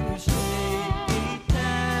down to Shaky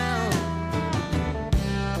Town.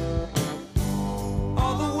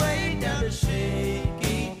 All the way down to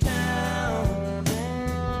Shaky Town.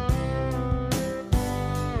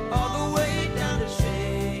 All the way down to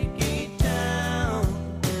Shaky Town.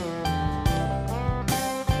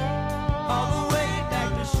 All the way back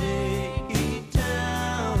to Shaky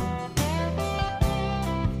Town.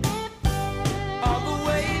 All the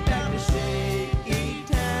way back to Shaky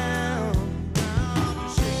Town.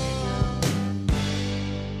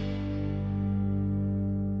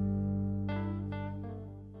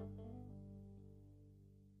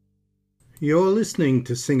 You're listening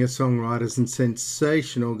to singer-songwriters and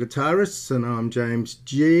sensational guitarists, and I'm James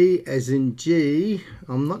G, as in G.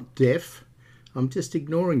 I'm not deaf, I'm just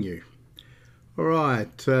ignoring you.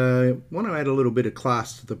 Alright, want to add a little bit of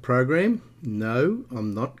class to the program. No,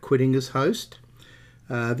 I'm not quitting as host.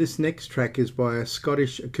 This next track is by a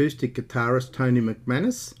Scottish acoustic guitarist, Tony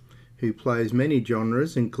McManus, who plays many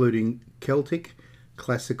genres including Celtic,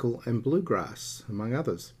 classical and bluegrass, among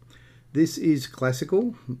others. This is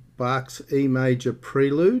classical, Bach's E major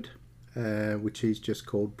prelude, which he's just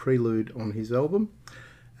called Prelude on his album.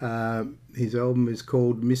 His album is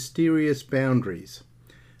called Mysterious Boundaries.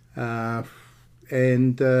 And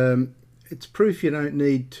it's proof you don't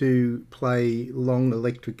need to play long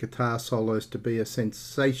electric guitar solos to be a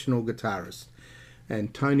sensational guitarist.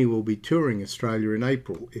 And Tony will be touring Australia in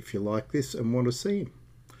April if you like this and want to see him.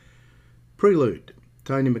 Prelude,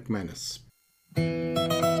 Tony McManus.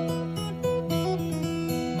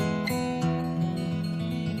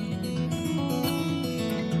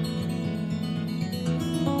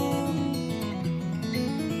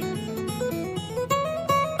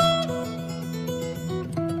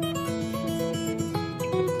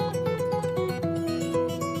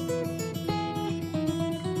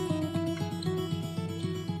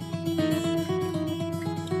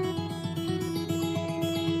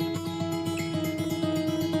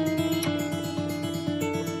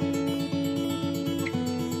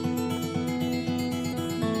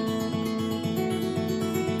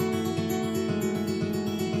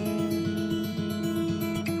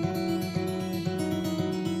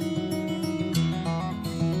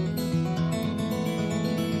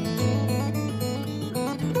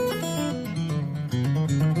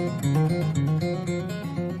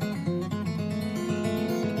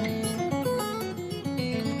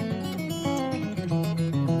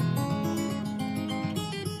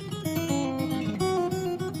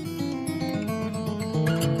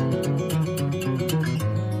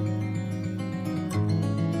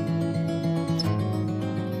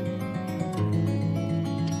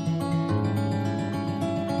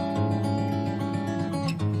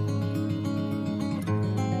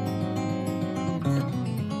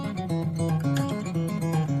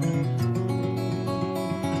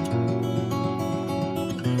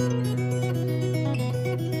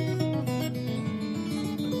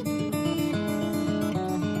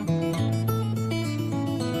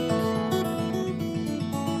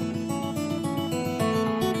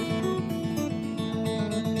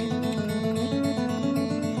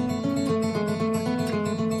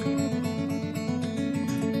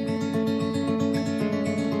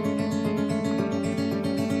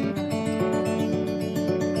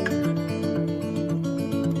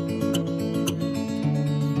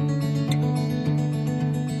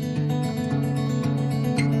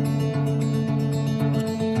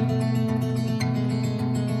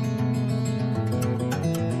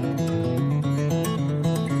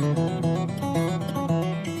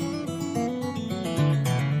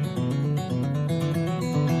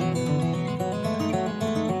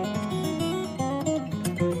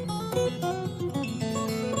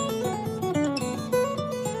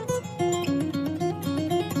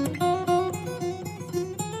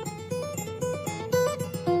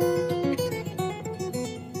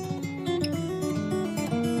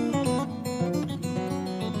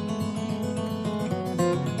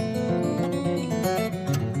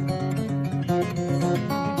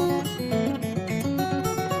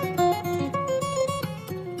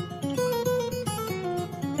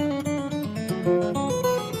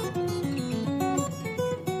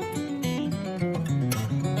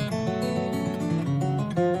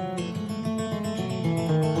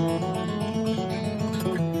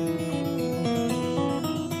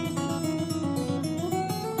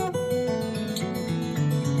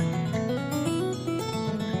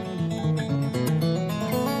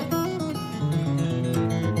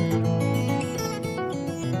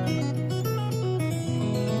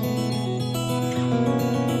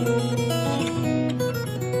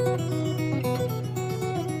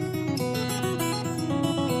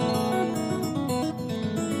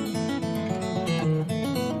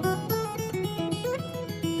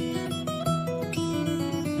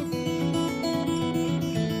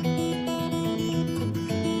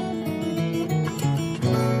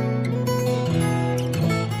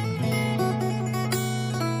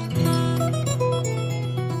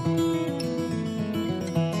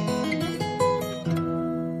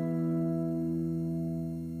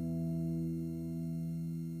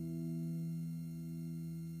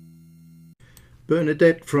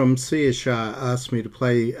 Bernadette from Sia Shah asked me to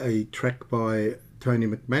play a track by Tony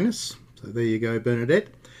McManus. So there you go, Bernadette.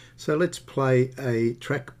 So let's play a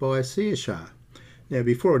track by Sia Shah. Now,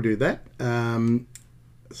 before I do that, some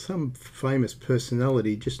famous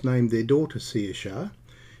personality just named their daughter Sia Shah,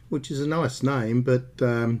 which is a nice name, but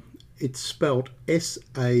it's spelt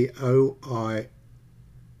S-A-O-I-R-S-E.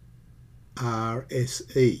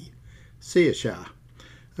 Sia Shah.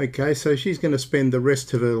 Okay, so she's going to spend the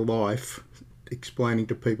rest of her life explaining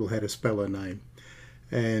to people how to spell her name.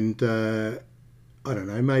 And I don't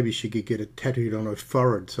know, maybe she could get it tattooed on her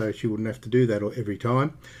forehead so she wouldn't have to do that every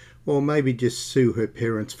time. Or maybe just sue her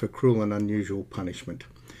parents for cruel and unusual punishment.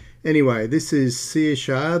 Anyway, this is Sia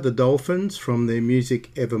Shah, The Dolphins, from their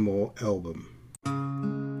Music Evermore album.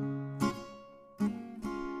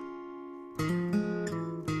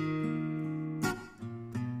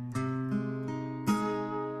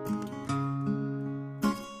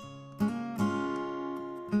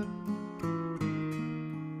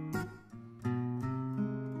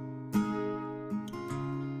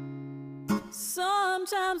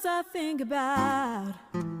 Sometimes I think about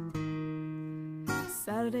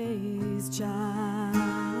Saturday's child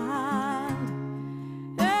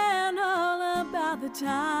and all about the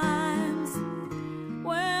times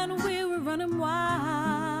when we were running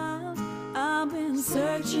wild. I've been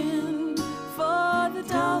searching for the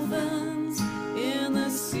dolphins in the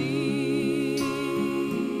sea.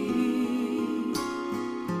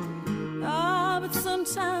 Ah, but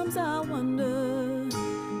sometimes I wonder,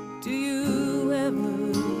 do you ever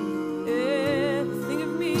think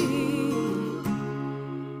of me?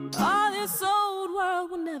 Oh, this old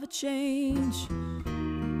world will never change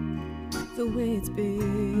the way it's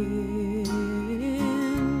been,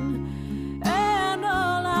 and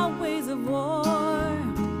all our ways of war,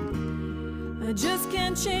 I just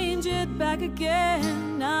can't change it back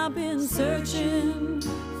again. I've been searching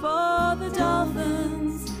for the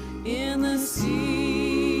dolphins in the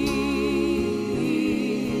sea.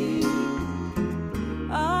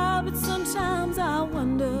 Ah, but sometimes I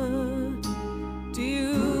wonder, do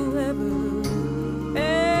you ever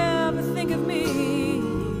think of me?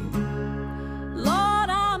 Lord,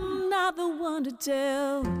 I'm not the one to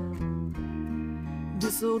tell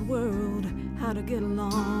this old world how to get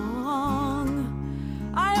along.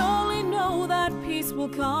 I only know that peace will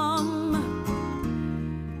come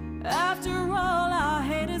after all our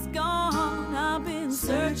hate is gone. I've been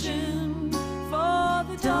searching for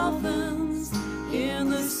the dolphins in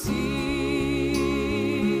the sea.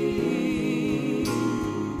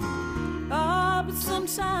 Ah, but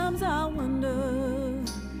sometimes I wonder,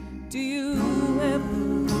 do you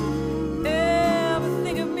ever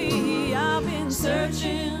think of me? I've been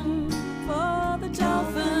searching for the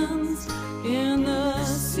dolphins in the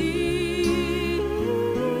sea.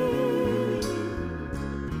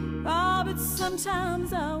 Ah, but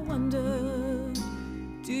sometimes I wonder,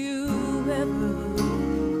 do you ever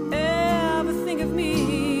think of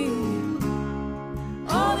me?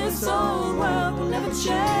 Oh, this old world will never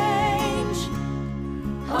change.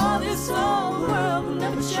 Oh, this old world will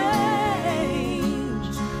never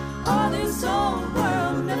change. Oh, this old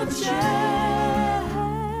world will never change.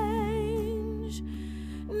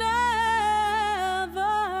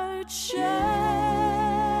 Never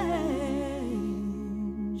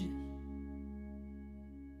change.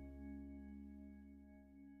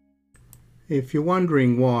 If you're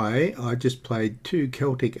wondering why I just played two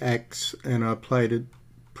Celtic acts and I played it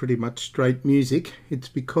pretty much straight music, it's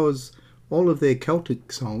because all of their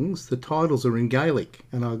Celtic songs, the titles are in Gaelic,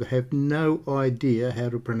 and I have no idea how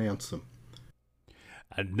to pronounce them.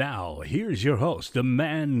 And now, here's your host, a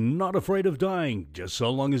man not afraid of dying, just so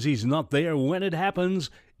long as he's not there when it happens,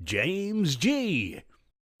 James G.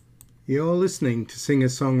 You're listening to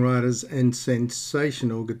singer-songwriters and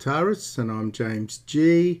sensational guitarists, and I'm James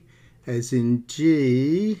G. As in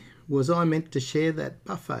G, was I meant to share that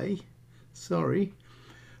buffet? Sorry.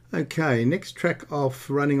 Okay, next track off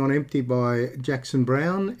Running on Empty by Jackson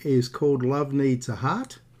Browne is called Love Needs a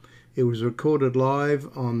Heart. It was recorded live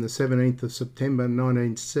on the 17th of September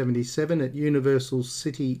 1977 at Universal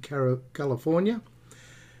City, California.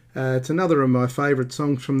 It's another of my favourite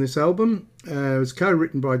songs from this album. It was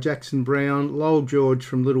co-written by Jackson Browne, Lowell George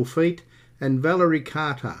from Little Feat, and Valerie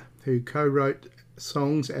Carter, who co-wrote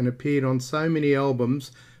songs and appeared on so many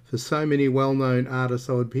albums for so many well-known artists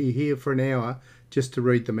I would be here for an hour just to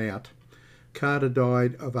read them out. Carter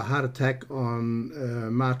died of a heart attack on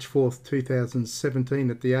March 4th,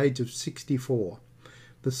 2017 at the age of 64.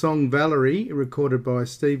 The song Valerie, recorded by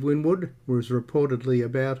Steve Winwood, was reportedly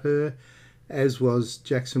about her, as was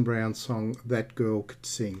Jackson Browne's song That Girl Could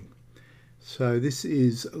Sing. So this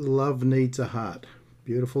is Love Needs a Heart.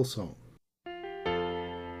 Beautiful song.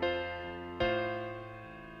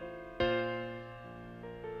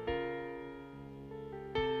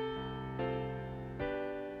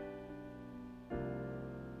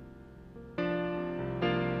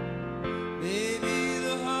 Maybe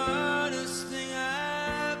the hardest thing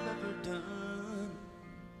I've ever done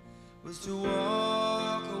was to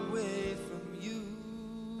walk away from you.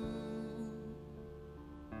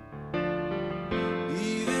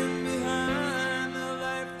 Leaving behind the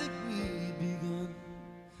life that we began,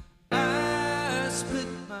 I split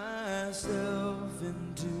myself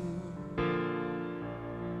in two.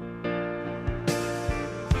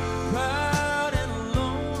 Proud and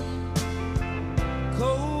alone,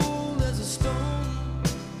 cold as a stone,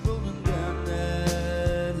 rolling down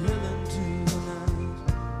that hill into the night.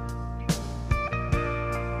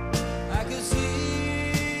 I could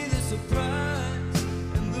see the surprise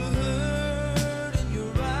and the hurt in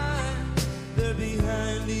your eyes, there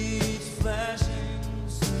behind each flashing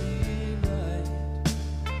city light.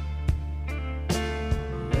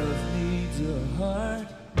 Love needs a heart,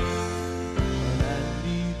 and I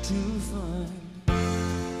need to find.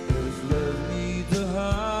 If love needs a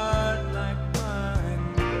heart like mine,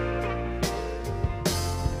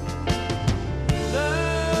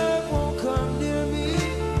 love won't come near me.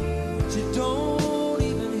 She don't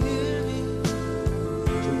even hear me.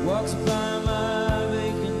 She walks by my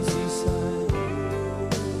vacancy side.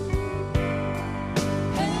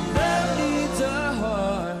 Love needs a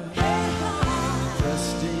heart,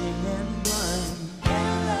 trusting and blind.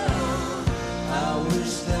 I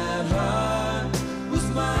wish that heart was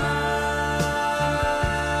mine.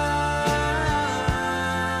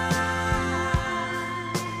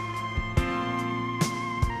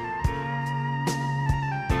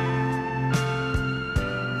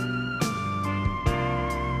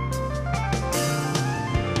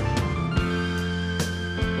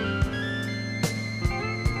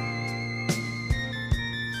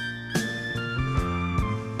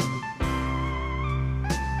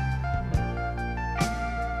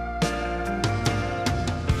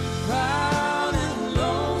 Proud and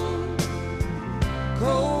alone,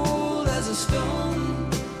 cold as a stone,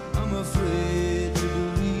 I'm afraid to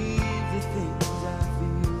believe the things I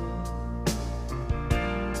feel.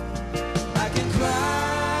 I can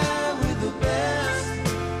cry with the best,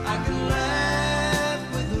 I can laugh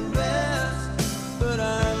with the rest, but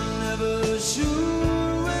I'm never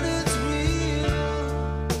sure when it's real.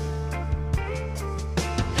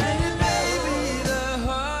 And it may be the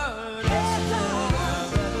hardest thing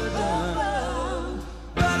I've ever done,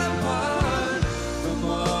 but apart from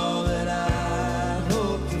all that I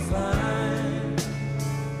hope to find,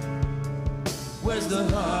 where's the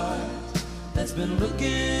heart that's been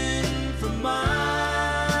looking for mine?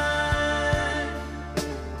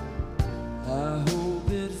 I hope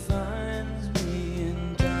it finds me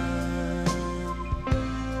in time.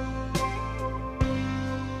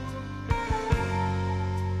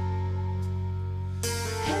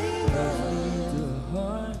 Love needs a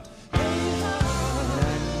heart, and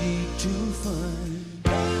I need to find.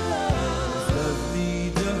 Love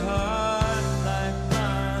needs a heart like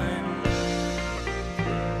mine.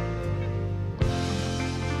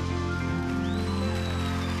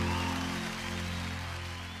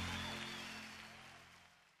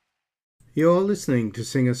 You're listening to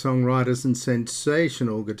singer-songwriters and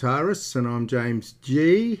sensational guitarists, and I'm James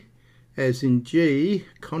G. As in G,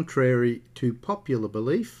 contrary to popular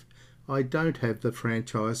belief, I don't have the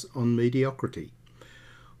franchise on mediocrity.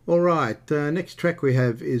 Alright, the next track we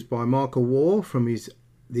have is by Michael Waugh from his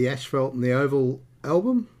The Asphalt and the Oval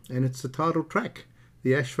album, and it's the title track,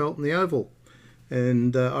 The Asphalt and the Oval.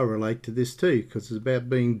 And I relate to this too, because it's about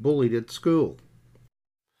being bullied at school.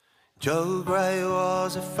 Joe Gray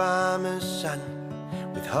was a farmer's son,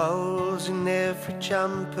 with holes in every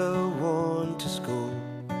jumper worn to school.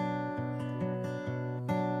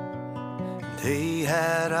 And he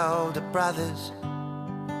had older brothers,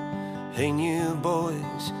 he knew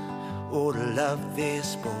boys ought to love their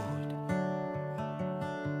sport.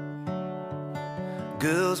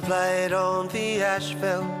 Girls played on the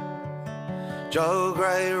asphalt, Joe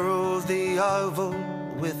Gray ruled the oval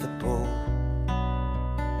with a ball.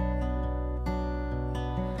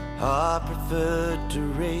 I preferred to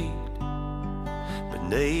read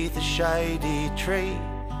beneath a shady tree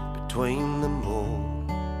between them all.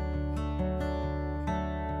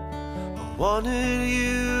 I wanted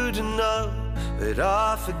you to know that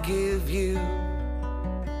I forgive you,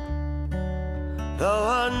 though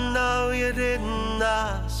I know you didn't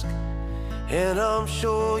ask, and I'm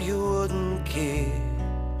sure you wouldn't care.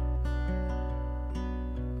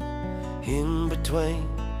 in between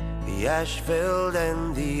the Ashfield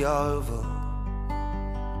and the Oval.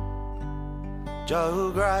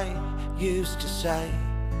 Joe Gray used to say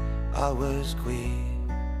I was queer.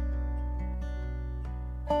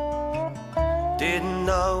 Didn't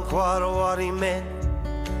know quite what he meant,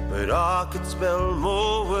 but I could spell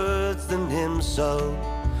more words than him, so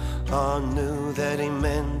I knew that he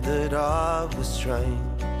meant that I was strange.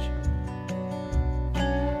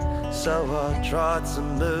 So I tried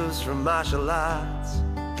some moves from martial arts.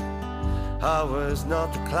 I was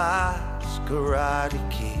not the class Karate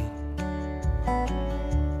Kid.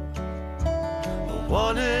 I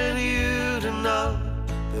wanted you to know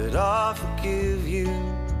that I forgive you,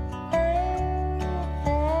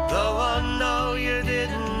 though I know you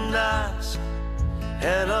didn't ask,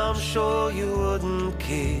 and I'm sure you wouldn't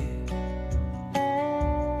care.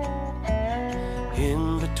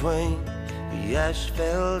 In between the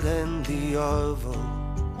Ashfield and the Oval,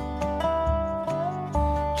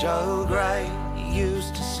 Joe Gray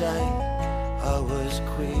used to say I was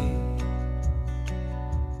queer.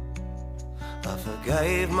 I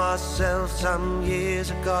forgave myself some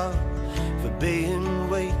years ago for being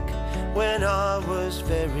weak when I was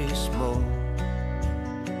very small.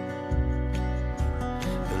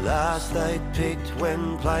 The last they picked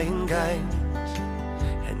when playing games,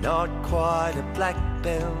 and not quite a black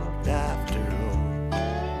belt after all.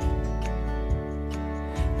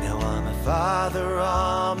 Now I'm a father,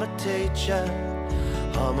 I'm a teacher,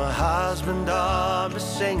 I'm a husband, I'm a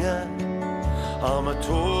singer, I'm a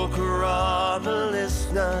talker, I'm a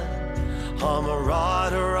listener, I'm a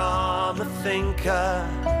writer, I'm a thinker,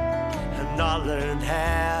 and I learned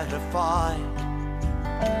how to fight.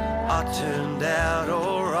 I turned out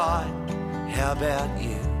alright, how about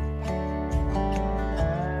you?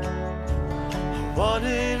 I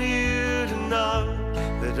wanted you to know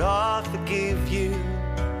that I forgive you,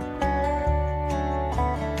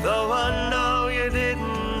 though I know you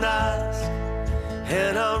didn't ask,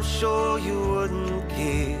 and I'm sure you wouldn't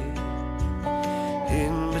care.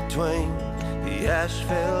 In between the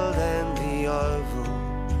Ashfield and the Oval,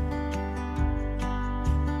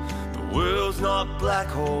 the world's not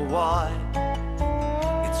black or white,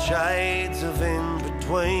 it's shades of in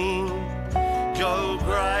between. Joe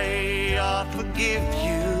Gray, I forgive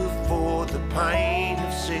you for the pain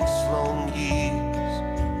of 6 long years.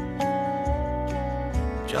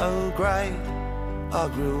 Joe Gray, I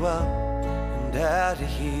grew up and out of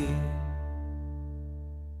here.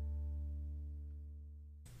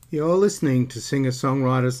 You're listening to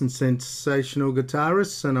singer-songwriters and sensational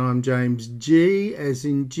guitarists, and I'm James G, as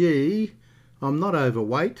in G. I'm not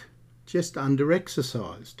overweight, just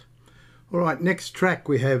under-exercised. All right, next track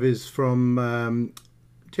we have is from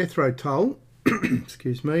Jethro Tull,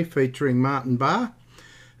 excuse me, featuring Martin Barre,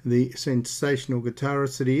 the sensational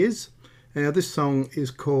guitarist that he is. Now, this song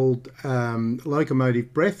is called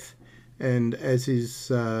Locomotive Breath, and as is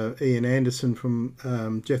Ian Anderson from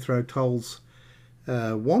Jethro Tull's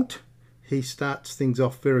Want, he starts things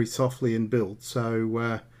off very softly and builds.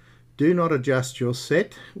 So do not adjust your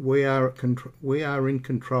set. We are in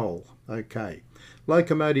control. Okay,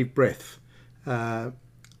 Locomotive Breath,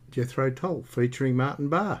 Jethro Tull featuring Martin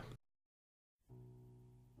Barre.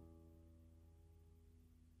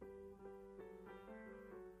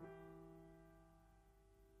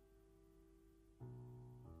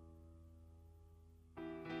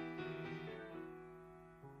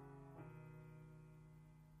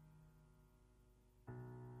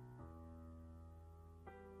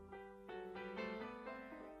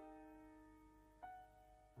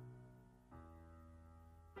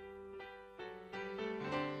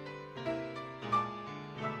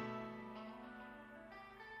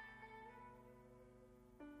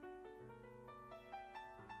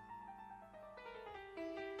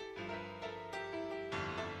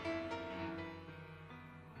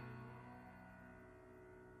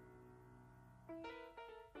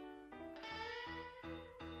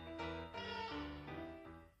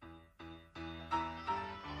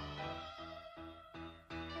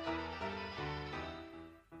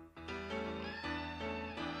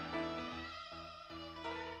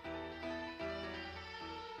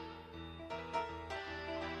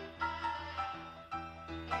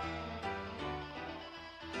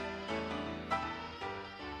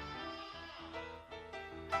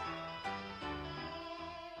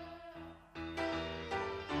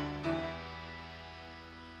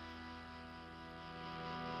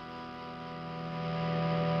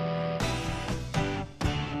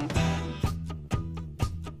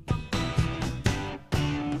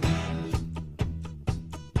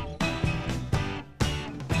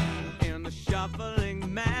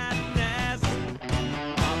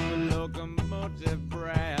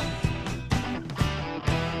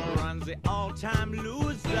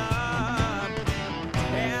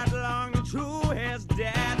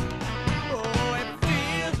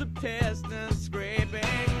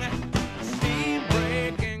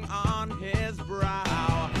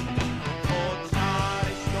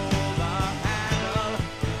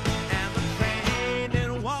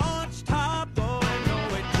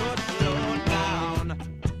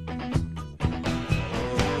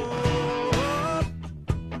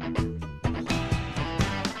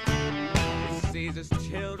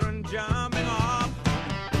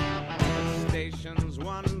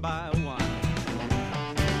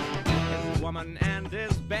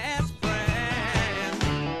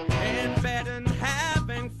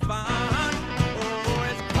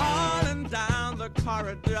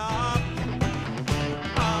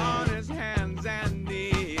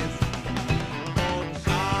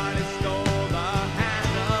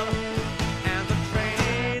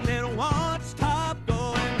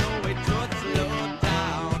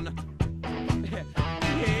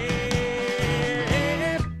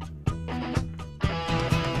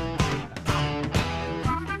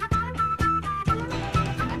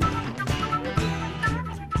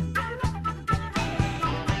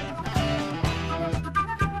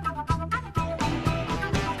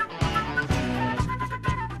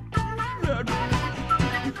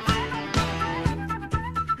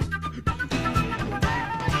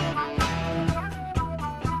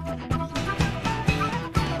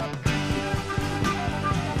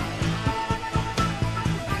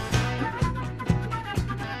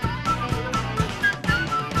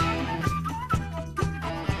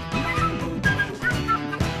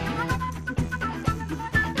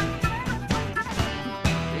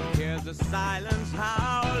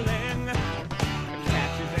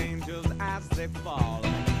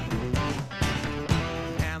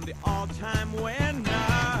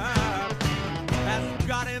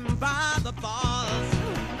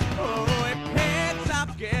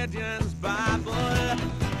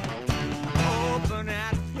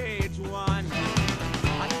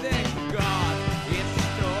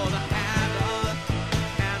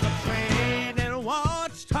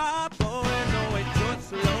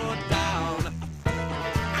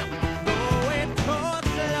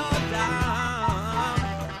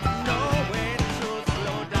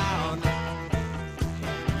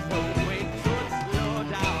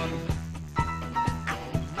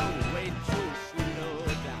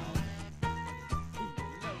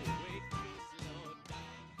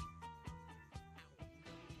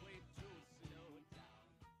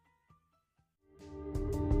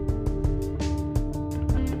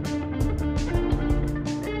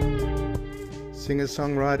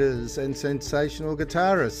 Singer-songwriters and sensational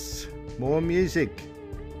guitarists. More music,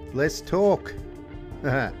 less talk.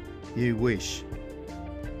 You wish.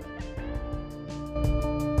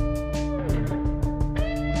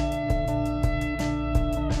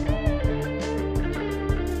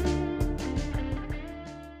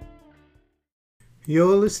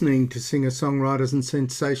 You're listening to singer-songwriters and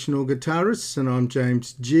sensational guitarists, and I'm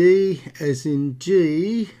James G, as in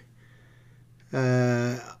G.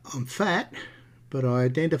 I'm fat, but I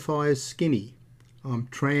identify as skinny. I'm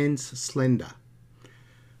trans slender.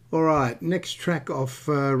 Alright, next track off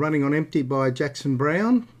Running on Empty by Jackson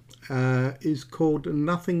Browne is called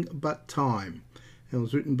Nothing But Time. It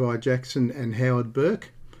was written by Jackson and Howard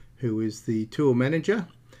Burke, who is the tour manager.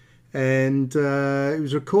 And it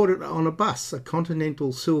was recorded on a bus, a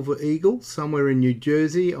Continental Silver Eagle, somewhere in New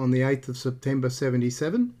Jersey on the 8th of September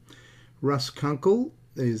 77. Russ Kunkel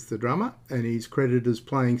is the drummer, and he's credited as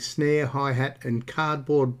playing snare, hi-hat and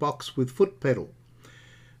cardboard box with foot pedal.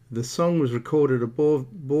 The song was recorded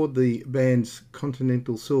aboard the band's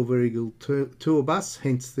Continental Silver Eagle tour bus,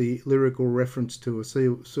 hence the lyrical reference to a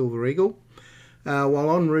Silver Eagle,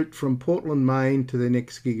 while en route from Portland, Maine to their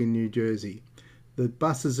next gig in New Jersey. The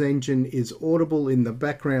bus's engine is audible in the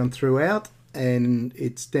background throughout, and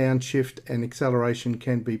its downshift and acceleration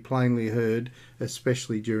can be plainly heard,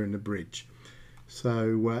 especially during the bridge.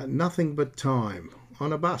 So, Nothing But Time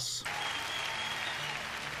on a bus.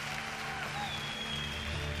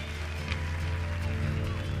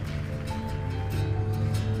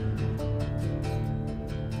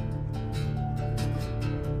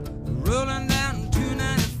 Rolling down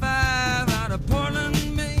 295 out of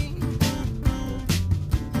Portland, Maine.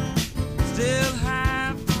 Still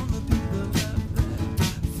high from the people up there,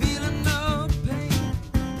 feeling no pain.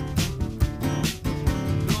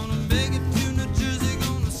 Gonna make it to New Jersey,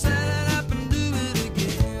 gonna set it up and do it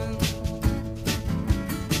again.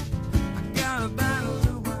 I got a bottle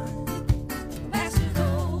of wine, pass it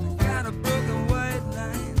on. Got a broken white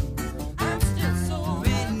line, I'm still so.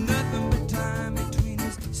 Ain't nothing but time between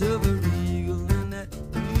us, Silver Eagle and that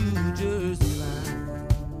New Jersey line.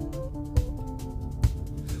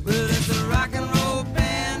 Well, it's a rock and roll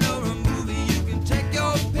band or a movie, you can take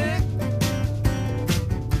your pick.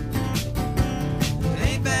 It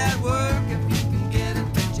ain't bad work if you can get it,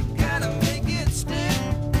 but you gotta make it stick.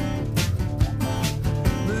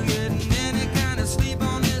 We're getting any kind of sleep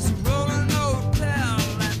on this rolling hotel,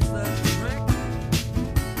 that's the trick.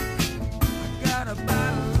 I got a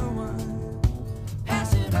bottle of wine,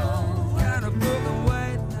 pass it on. Got a broken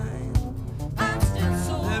white line, I'm still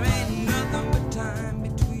so. There ain't nothing but time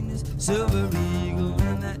between this Silver Eagle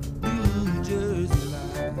and that New Jersey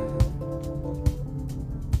line.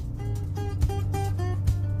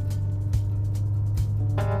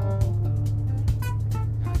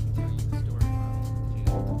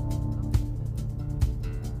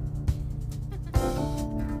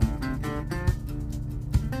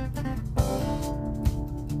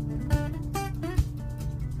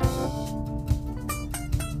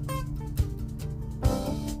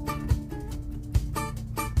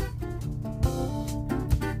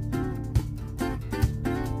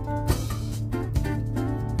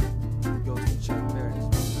 Goes to Chuck Berry's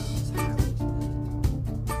highways.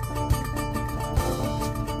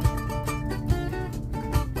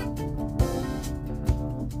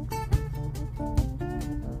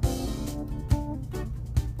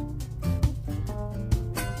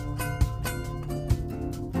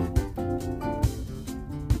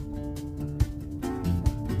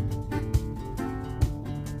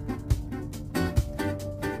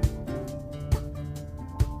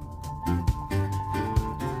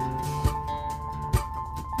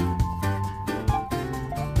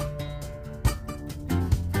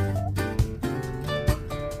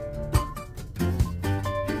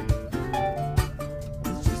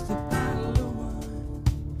 It's just a bottle of wine,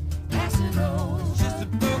 pass it on. It's just a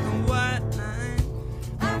broken white line,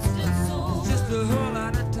 I'm still so. It's just a whole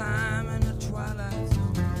lot of time in the twilight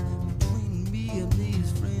zone between me and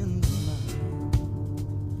these friends of mine.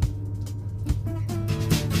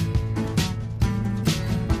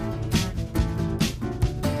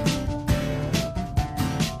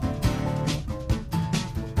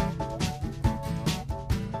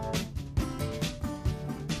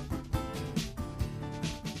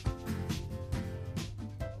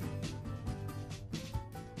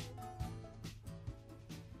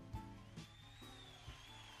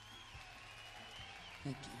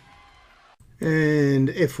 Thank you. And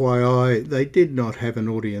FYI, they did not have an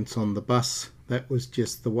audience on the bus. That was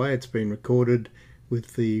just the way it's been recorded,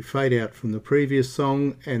 with the fade out from the previous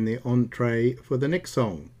song and the entree for the next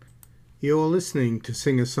song. You're listening to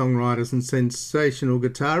singer-songwriters and sensational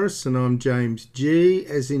guitarists, and I'm James G,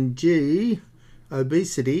 as in G,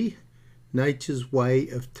 obesity, nature's way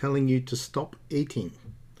of telling you to stop eating.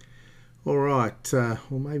 All right, well,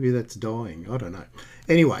 maybe that's dying, I don't know.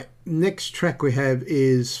 Anyway, next track we have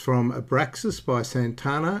is from Abraxas by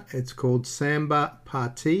Santana. It's called Samba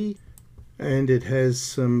Party, and it has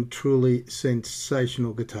some truly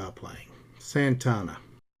sensational guitar playing. Santana.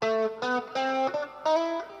 Oh,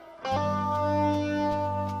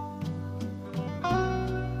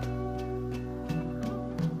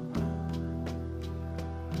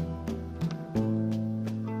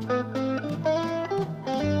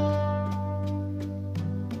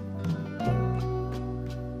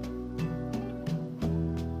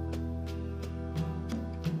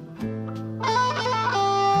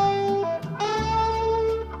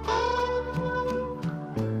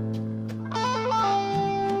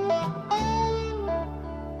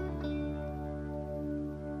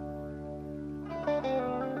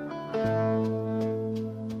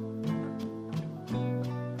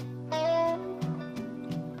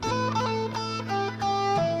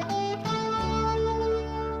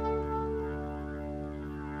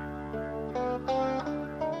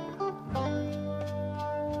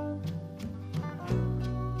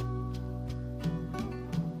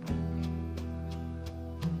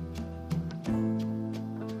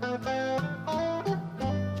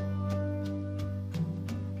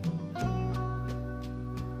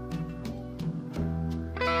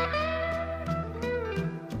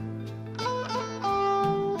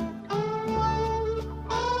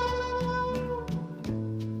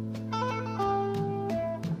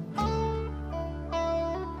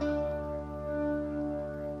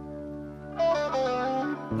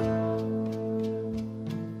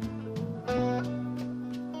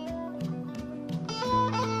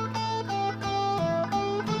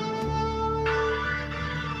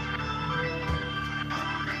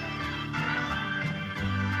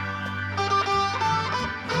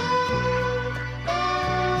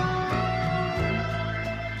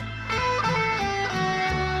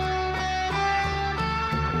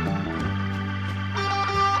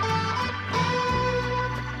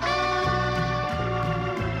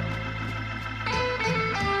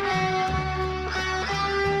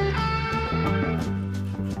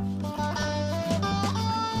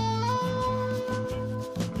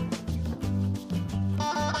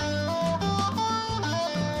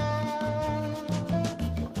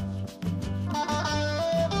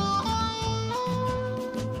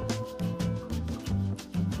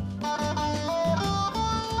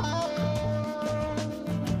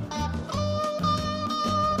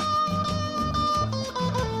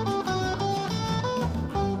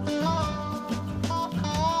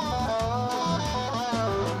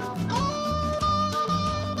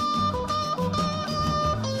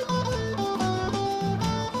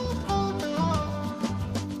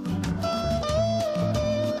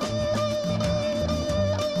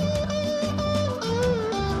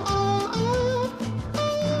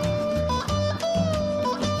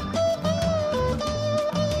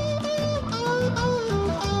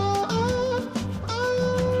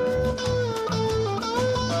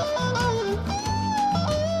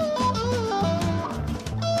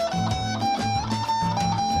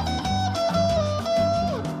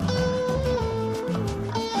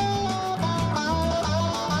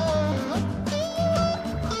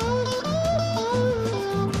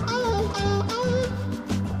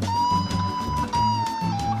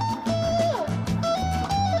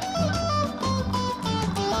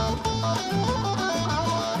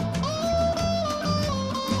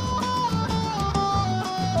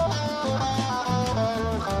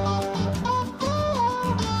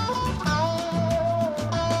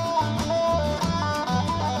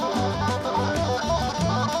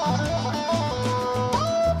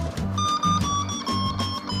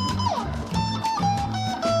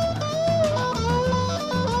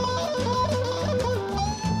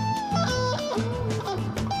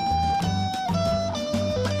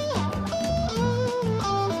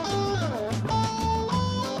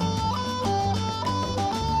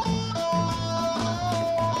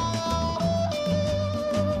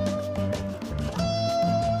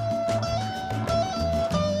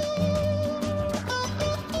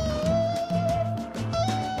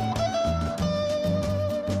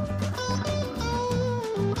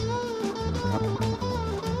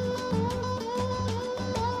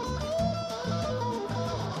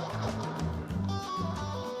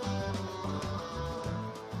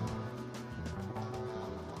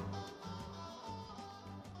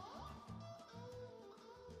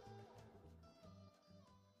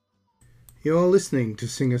 You're listening to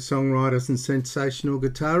singer-songwriters and sensational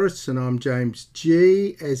guitarists, and I'm James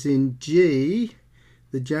G, as in G,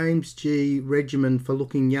 the James G regimen for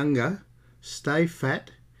looking younger, stay fat,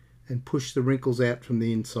 and push the wrinkles out from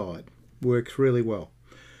the inside. Works really well.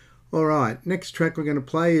 All right, next track we're going to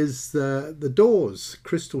play is The Doors,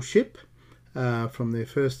 Crystal Ship, from their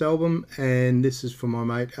first album, and this is for my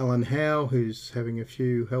mate Alan Howe, who's having a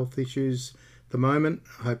few health issues at the moment.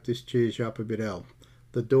 I hope this cheers you up a bit, Al.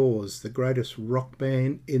 The Doors, the greatest rock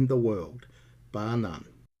band in the world, bar none.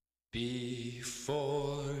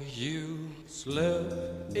 Before you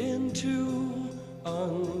slip into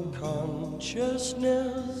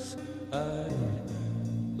unconsciousness, I'd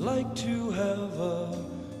like to have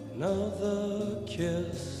another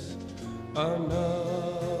kiss,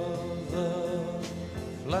 another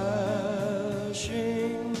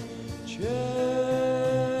flashing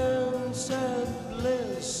chance at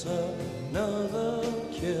bliss, another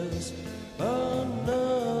kiss,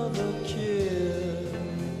 another kiss.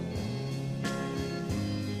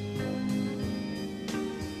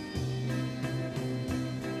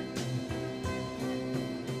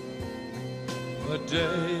 The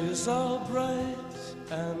days are bright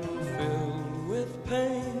and filled with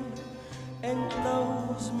pain.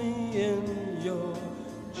 Enclose me in your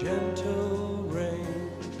gentle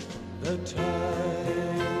rain. The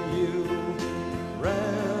time you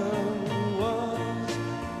ran was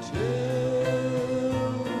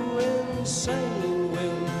too insane.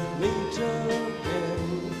 We'll meet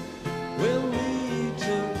again. We'll meet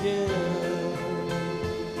again.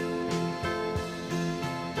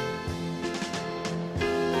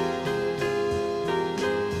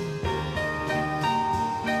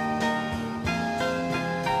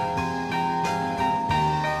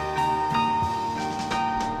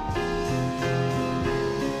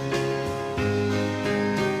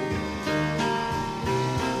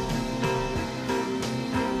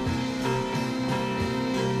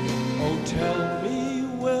 Tell me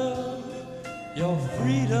where your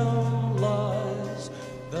freedom lies.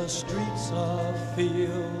 The streets are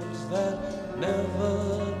fields that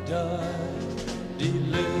never die.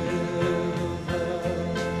 Deliver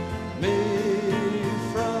me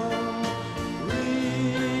from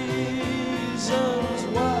reasons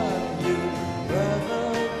why you'd rather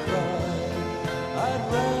cry. I'd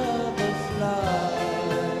rather fly.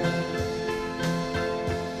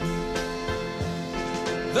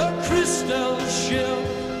 The crystal ship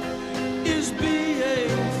is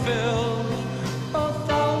being filled.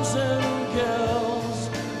 1,000 girls,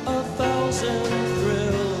 1,000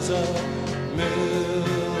 thrills,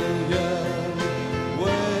 1,000,000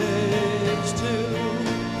 ways to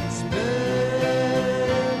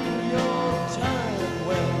spend your time.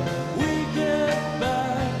 When we get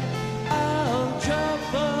back, I'll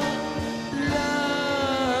drop a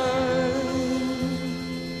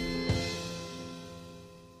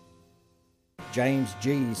James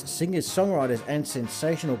G's Singers, Songwriters and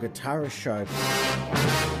Sensational Guitarist Show.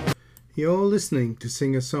 You're listening to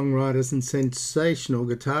singer-songwriters and sensational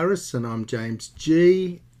guitarists, and I'm James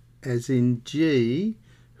G, as in G.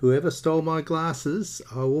 Whoever stole my glasses,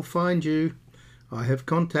 I will find you. I have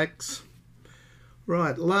contacts.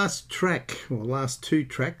 Right, last track, or last two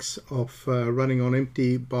tracks of Running on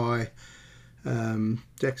Empty by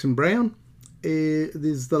Jackson Browne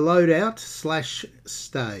is the Loadout /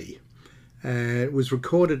 Stay. It was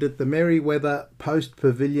recorded at the Merriweather Post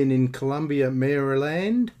Pavilion in Columbia,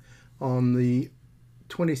 Maryland on the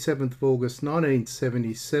 27th of August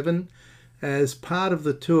 1977 as part of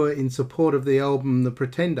the tour in support of the album The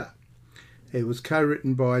Pretender. It was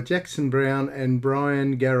co-written by Jackson Browne and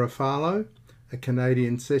Brian Garofalo, a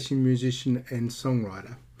Canadian session musician and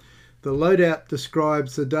songwriter. The Loadout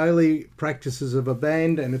describes the daily practices of a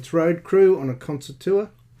band and its road crew on a concert tour,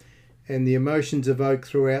 and the emotions evoked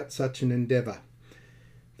throughout such an endeavour.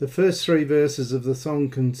 The first three verses of the song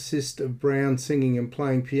consist of Browne singing and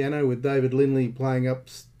playing piano with David Lindley playing up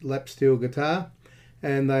lap steel guitar,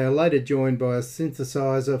 and they are later joined by a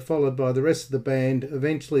synthesizer followed by the rest of the band.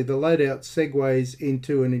 Eventually the Loadout segues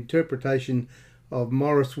into an interpretation of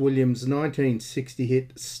Maurice Williams' 1960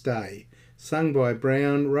 hit Stay, sung by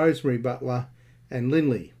Browne, Rosemary Butler and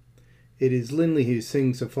Lindley. It is Lindley who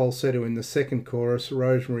sings a falsetto in the second chorus,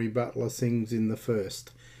 Rosemary Butler sings in the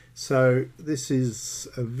first. So this is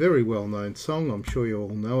a very well-known song, I'm sure you all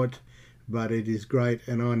know it, but it is great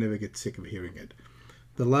and I never get sick of hearing it.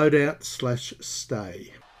 The Loadout /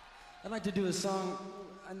 Stay. I'd like to do a song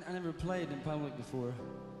I never played in public before.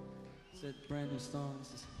 It's a brand new song.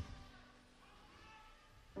 This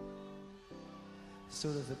is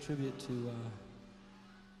sort of a tribute to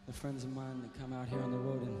the friends of mine that come out here on the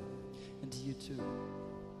road, and to you too.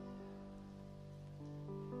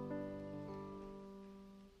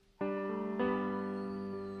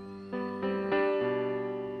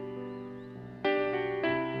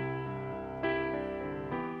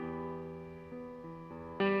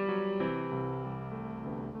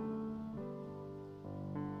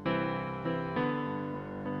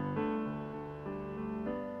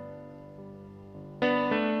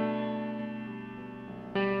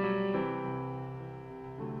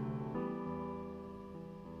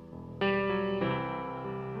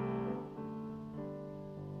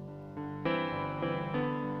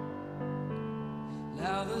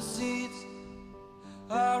 the seats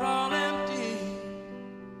are all empty.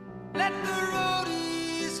 Let the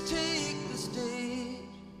roadies take the stage,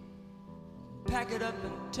 pack it up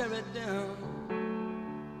and tear it down.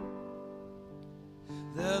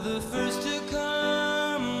 They're the first to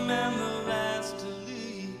come and the last to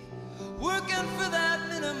leave, working for that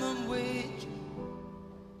minimum wage.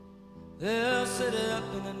 They'll set it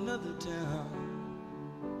up in another town.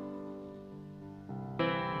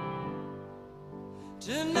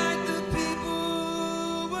 Tonight the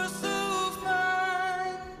people were so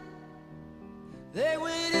fine, they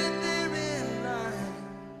waited there in line,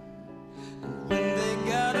 and when they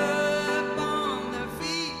got up on their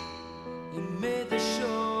feet, you made the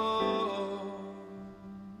show.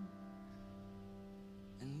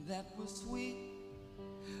 And that was sweet,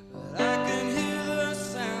 but I can hear the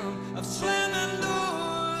sound of slamming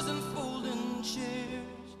doors and folding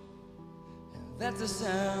chairs, and that's a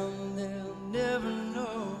sound they'll never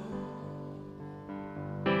know.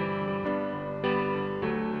 I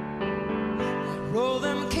roll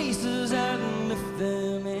them cases out and lift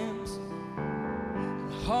them amps,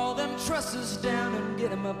 and haul them trusses down and get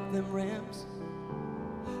them up them ramps.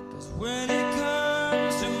 'Cause when it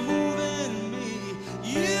comes to moving me,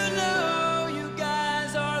 you know you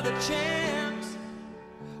guys are the champs.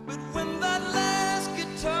 But when that last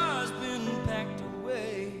guitar's been packed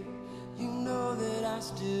away, you know that I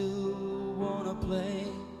still wanna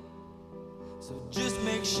play. So just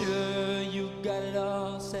make sure you got it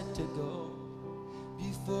all set to go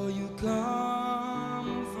before you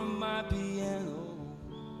come from my piano.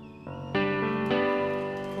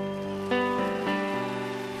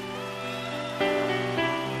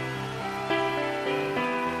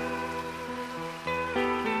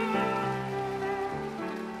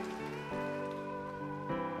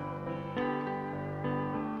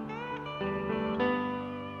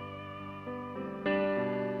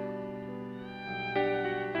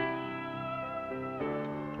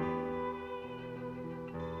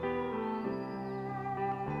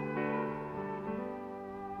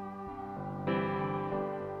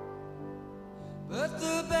 But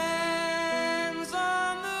the band's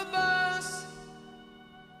on the bus,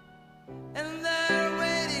 and they're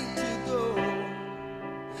waiting to go.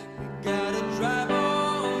 We gotta drive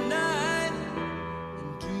all night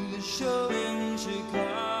and do the show in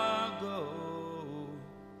Chicago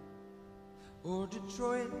or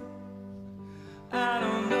Detroit, I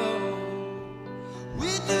don't know.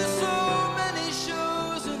 We do so many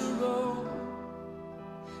shows in a row,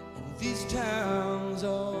 and these towns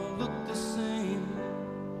all look the same.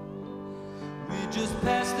 We just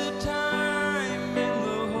pass the time in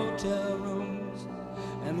the hotel rooms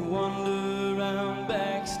and wander around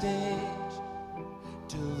backstage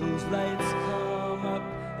till those lights come up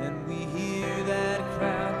and we hear that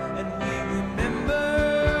crowd and we remember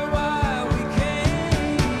why we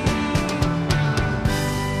came.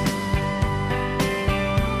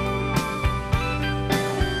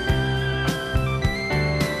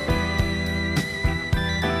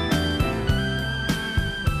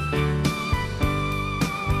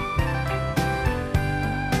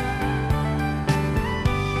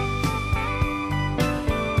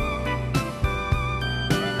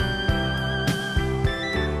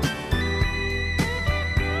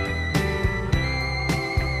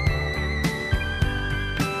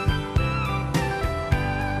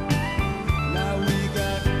 Now we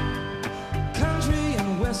got country and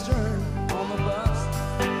western on the bus,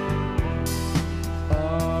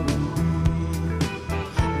 R&B.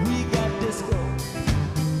 We got disco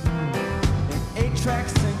and 8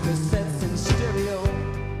 tracks and cassettes and stereo.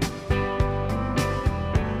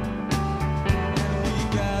 And we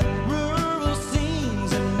got rural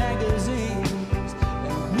scenes and magazines,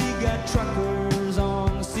 and we got truckers on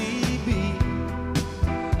CB,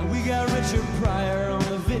 and we got Richard Pryor on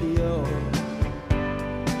the video.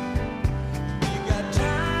 We got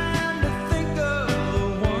time to think of the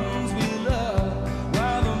ones we love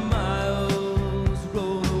while the miles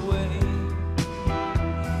roll away.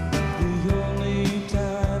 The only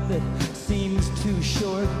time that seems too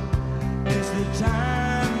short is the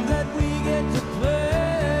time that we get to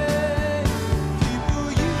play. People,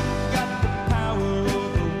 you got the power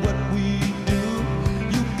over what we do.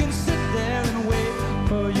 You can sit there and wait,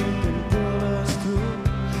 or you can pull us through.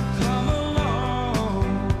 Come along,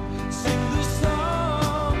 sing the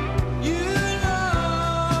song. You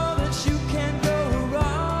know that you can't go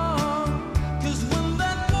wrong. 'Cause when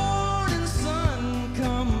that morning sun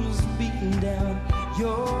comes beating down,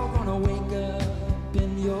 you're gonna wake up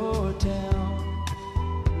in your town.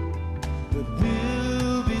 But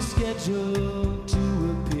we'll be scheduled to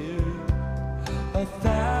appear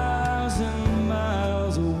 1,000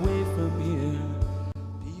 miles away.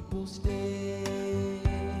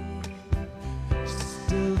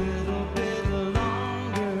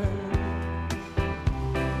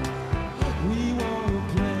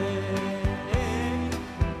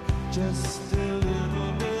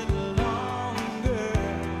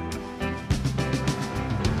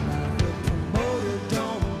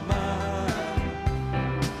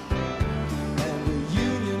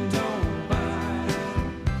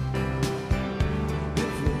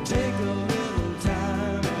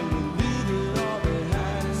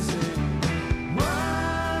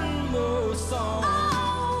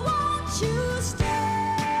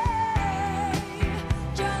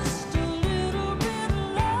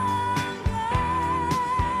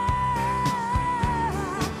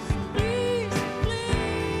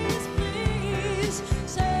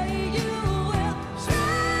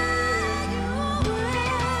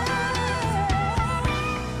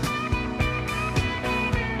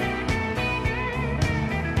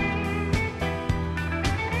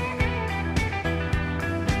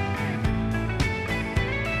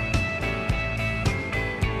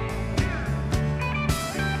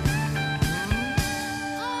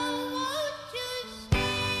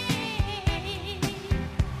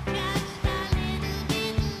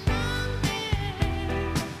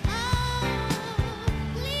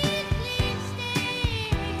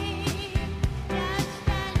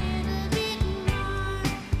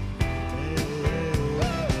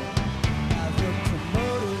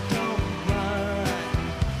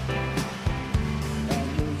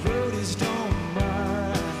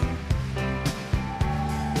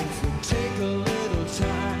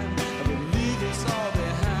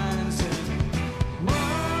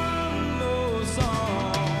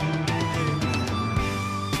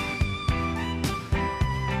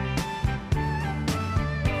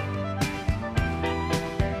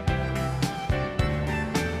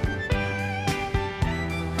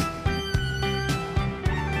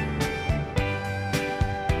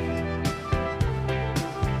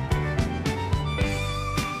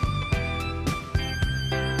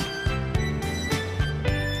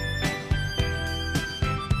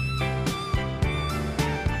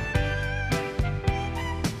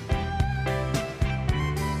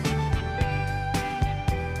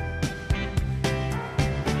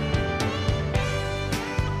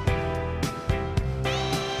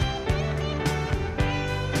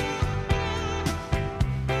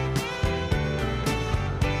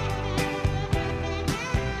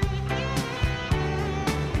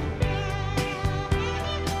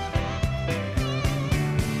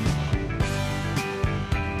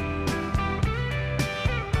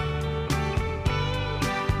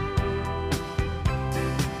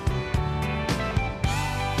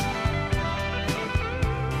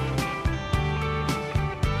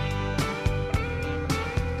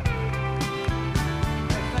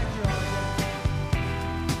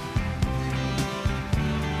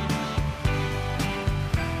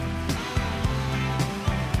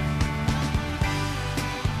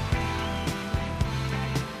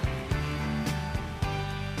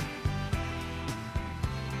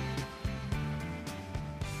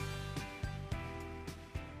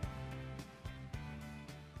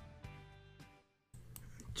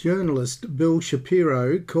 Journalist Bill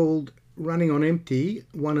Shapiro called Running on Empty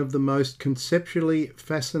one of the most conceptually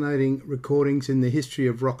fascinating recordings in the history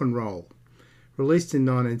of rock and roll. Released in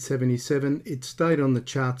 1977, it stayed on the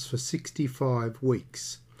charts for 65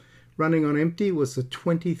 weeks. Running on Empty was the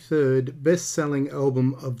 23rd best-selling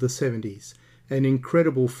album of the 70s, an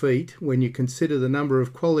incredible feat when you consider the number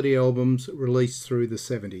of quality albums released through the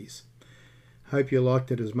 70s. Hope you liked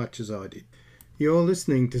it as much as I did. You're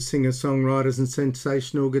listening to singer-songwriters and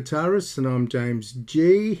sensational guitarists, and I'm James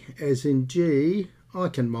G. As in G, I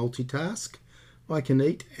can multitask. I can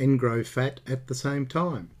eat and grow fat at the same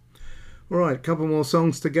time. All right, a couple more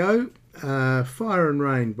songs to go. Fire and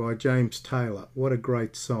Rain by James Taylor. What a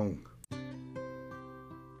great song.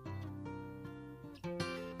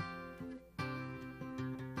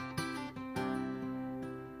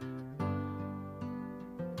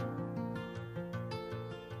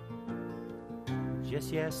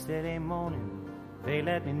 Just yesterday morning, they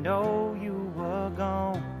let me know you were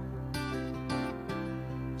gone.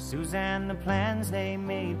 Suzanne, the plans they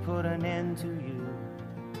made put an end to you.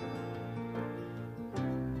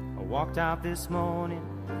 I walked out this morning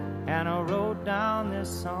and I wrote down this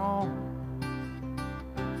song.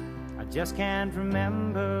 I just can't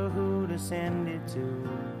remember who to send it to.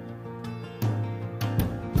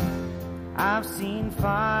 I've seen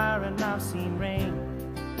fire and I've seen rain.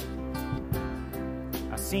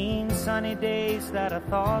 I've seen sunny days that I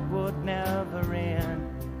thought would never end.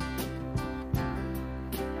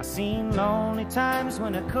 I've seen lonely times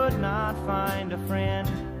when I could not find a friend.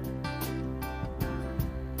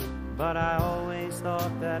 But I always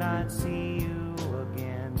thought that I'd see you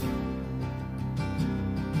again.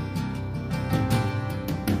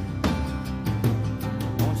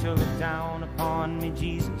 Won't you look down upon me,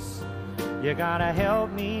 Jesus? You gotta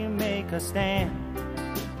help me make a stand.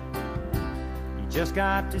 Just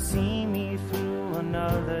got to see me through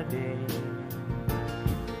another day.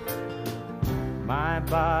 My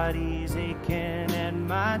body's aching and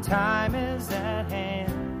my time is at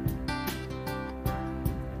hand.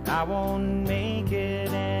 I won't make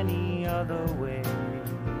it any other way.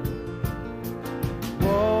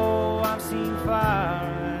 Whoa, I've seen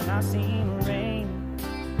fire and I've seen rain.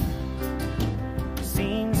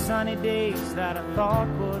 Seen sunny days that I thought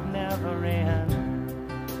would never end.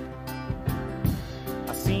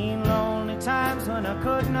 Seen lonely times when I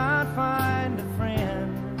could not find a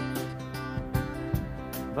friend.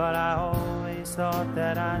 But I always thought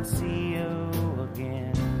that I'd see you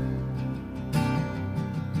again.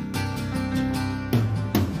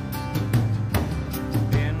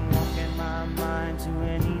 Been walking my mind to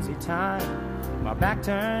an easy time, my back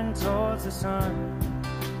turned towards the sun.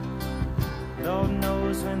 Lord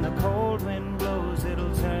knows when the cold wind blows,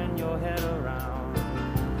 it'll turn your head around.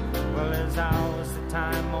 Well, there's hours of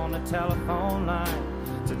time on the telephone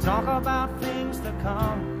line to talk about things to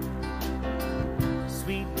come.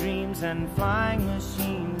 Sweet dreams and flying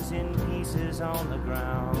machines in pieces on the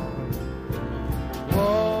ground.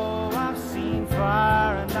 Whoa, I've seen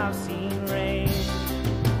fire and I've seen rain.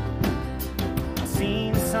 I've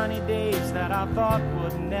seen sunny days that I thought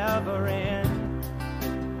would never end.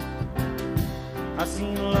 I've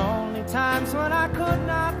seen lonely times when I could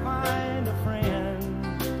not find a friend.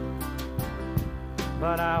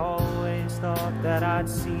 But I always thought that I'd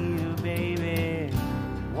see you, baby,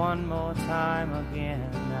 one more time again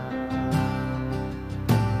now.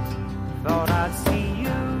 Thought I'd see you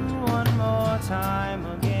one more time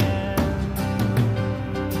again.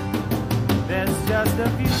 There's just a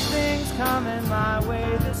few things coming my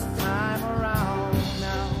way this time around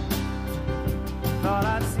now. Thought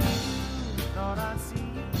I'd see you, thought I'd see you.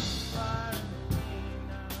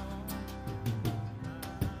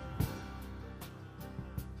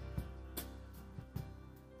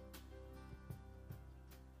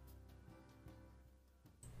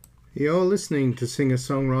 You're listening to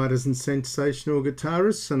singer-songwriters and sensational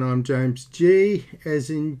guitarists, and I'm James G. As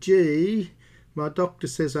in G, my doctor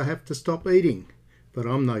says I have to stop eating, but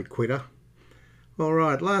I'm no quitter.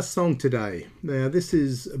 Alright, last song today. Now this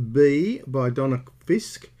is B by Donna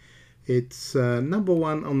Fisk. It's number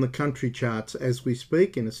one on the country charts as we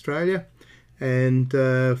speak in Australia, and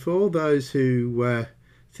for all those who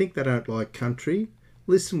think they don't like country,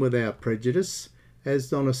 listen without prejudice. As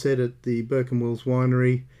Donna said at the Birkenwells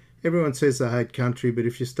Winery, everyone says they hate country, but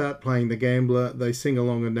if you start playing The Gambler, they sing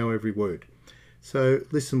along and know every word. So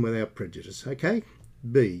listen without prejudice, okay?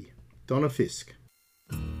 B, Donna Fisk.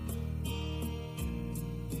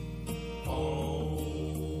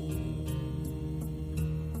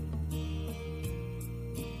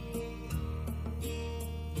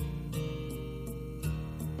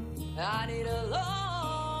 I need a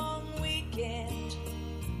long weekend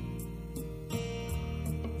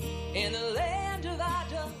In the land of I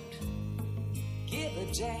don't give a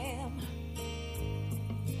damn,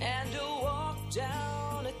 and to walk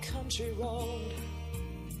down a country road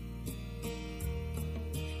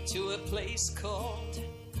to a place called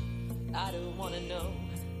I don't want to know.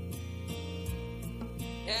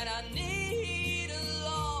 And I need a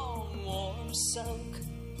long warm soak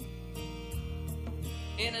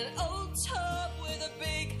in an old tub with a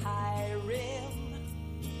big high rim.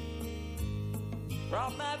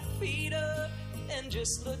 Prop my feet up and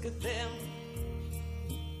just look at them,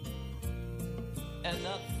 and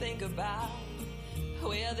not think about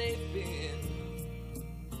where they've been.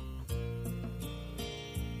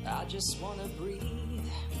 I just wanna breathe.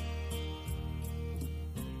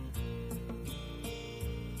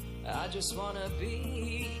 I just wanna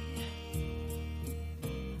be.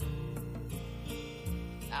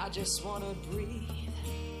 I just wanna breathe.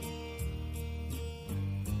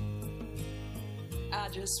 I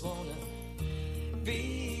just wanna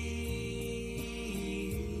be.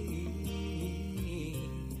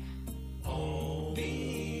 Oh,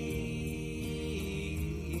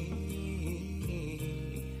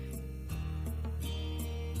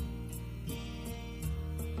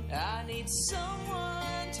 I need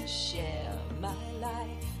someone to share my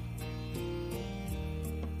life,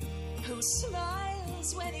 who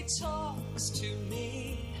smiles when he talks to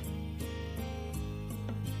me,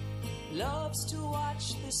 loves to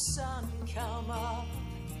watch the sun come up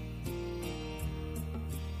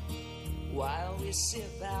while we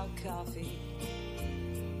sip our coffee.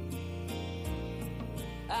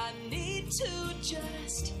 I need to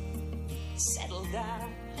just settle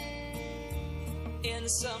down in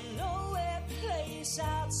some nowhere place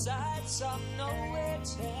outside some nowhere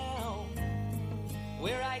town,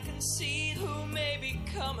 where I can see who may be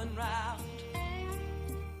coming round.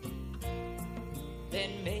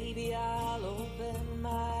 Then maybe I'll open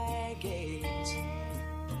my gate.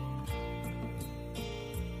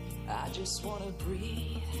 I just wanna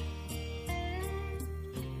breathe.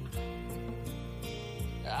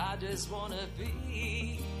 I just wanna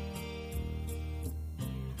be.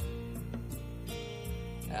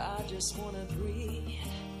 I just wanna breathe.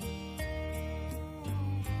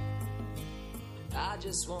 I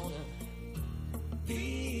just wanna be.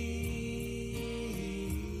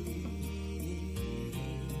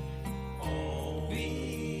 Oh,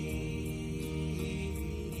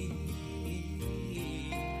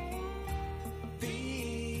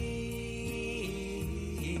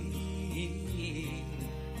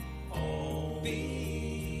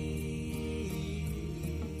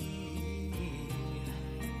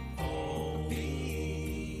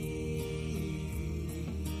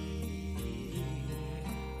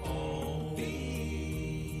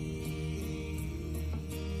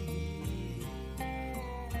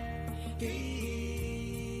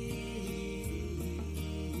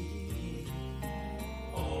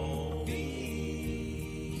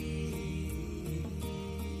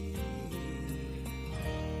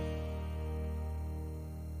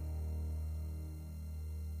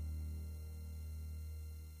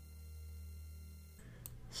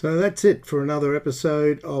 So that's it for another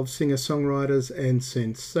episode of Singer-Songwriters and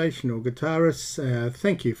Sensational Guitarists.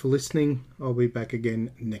 Thank you for listening. I'll be back again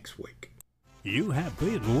next week. You have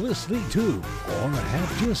been listening to, or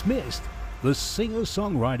have just missed, the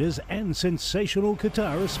Singer-Songwriters and Sensational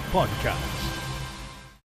Guitarists podcast.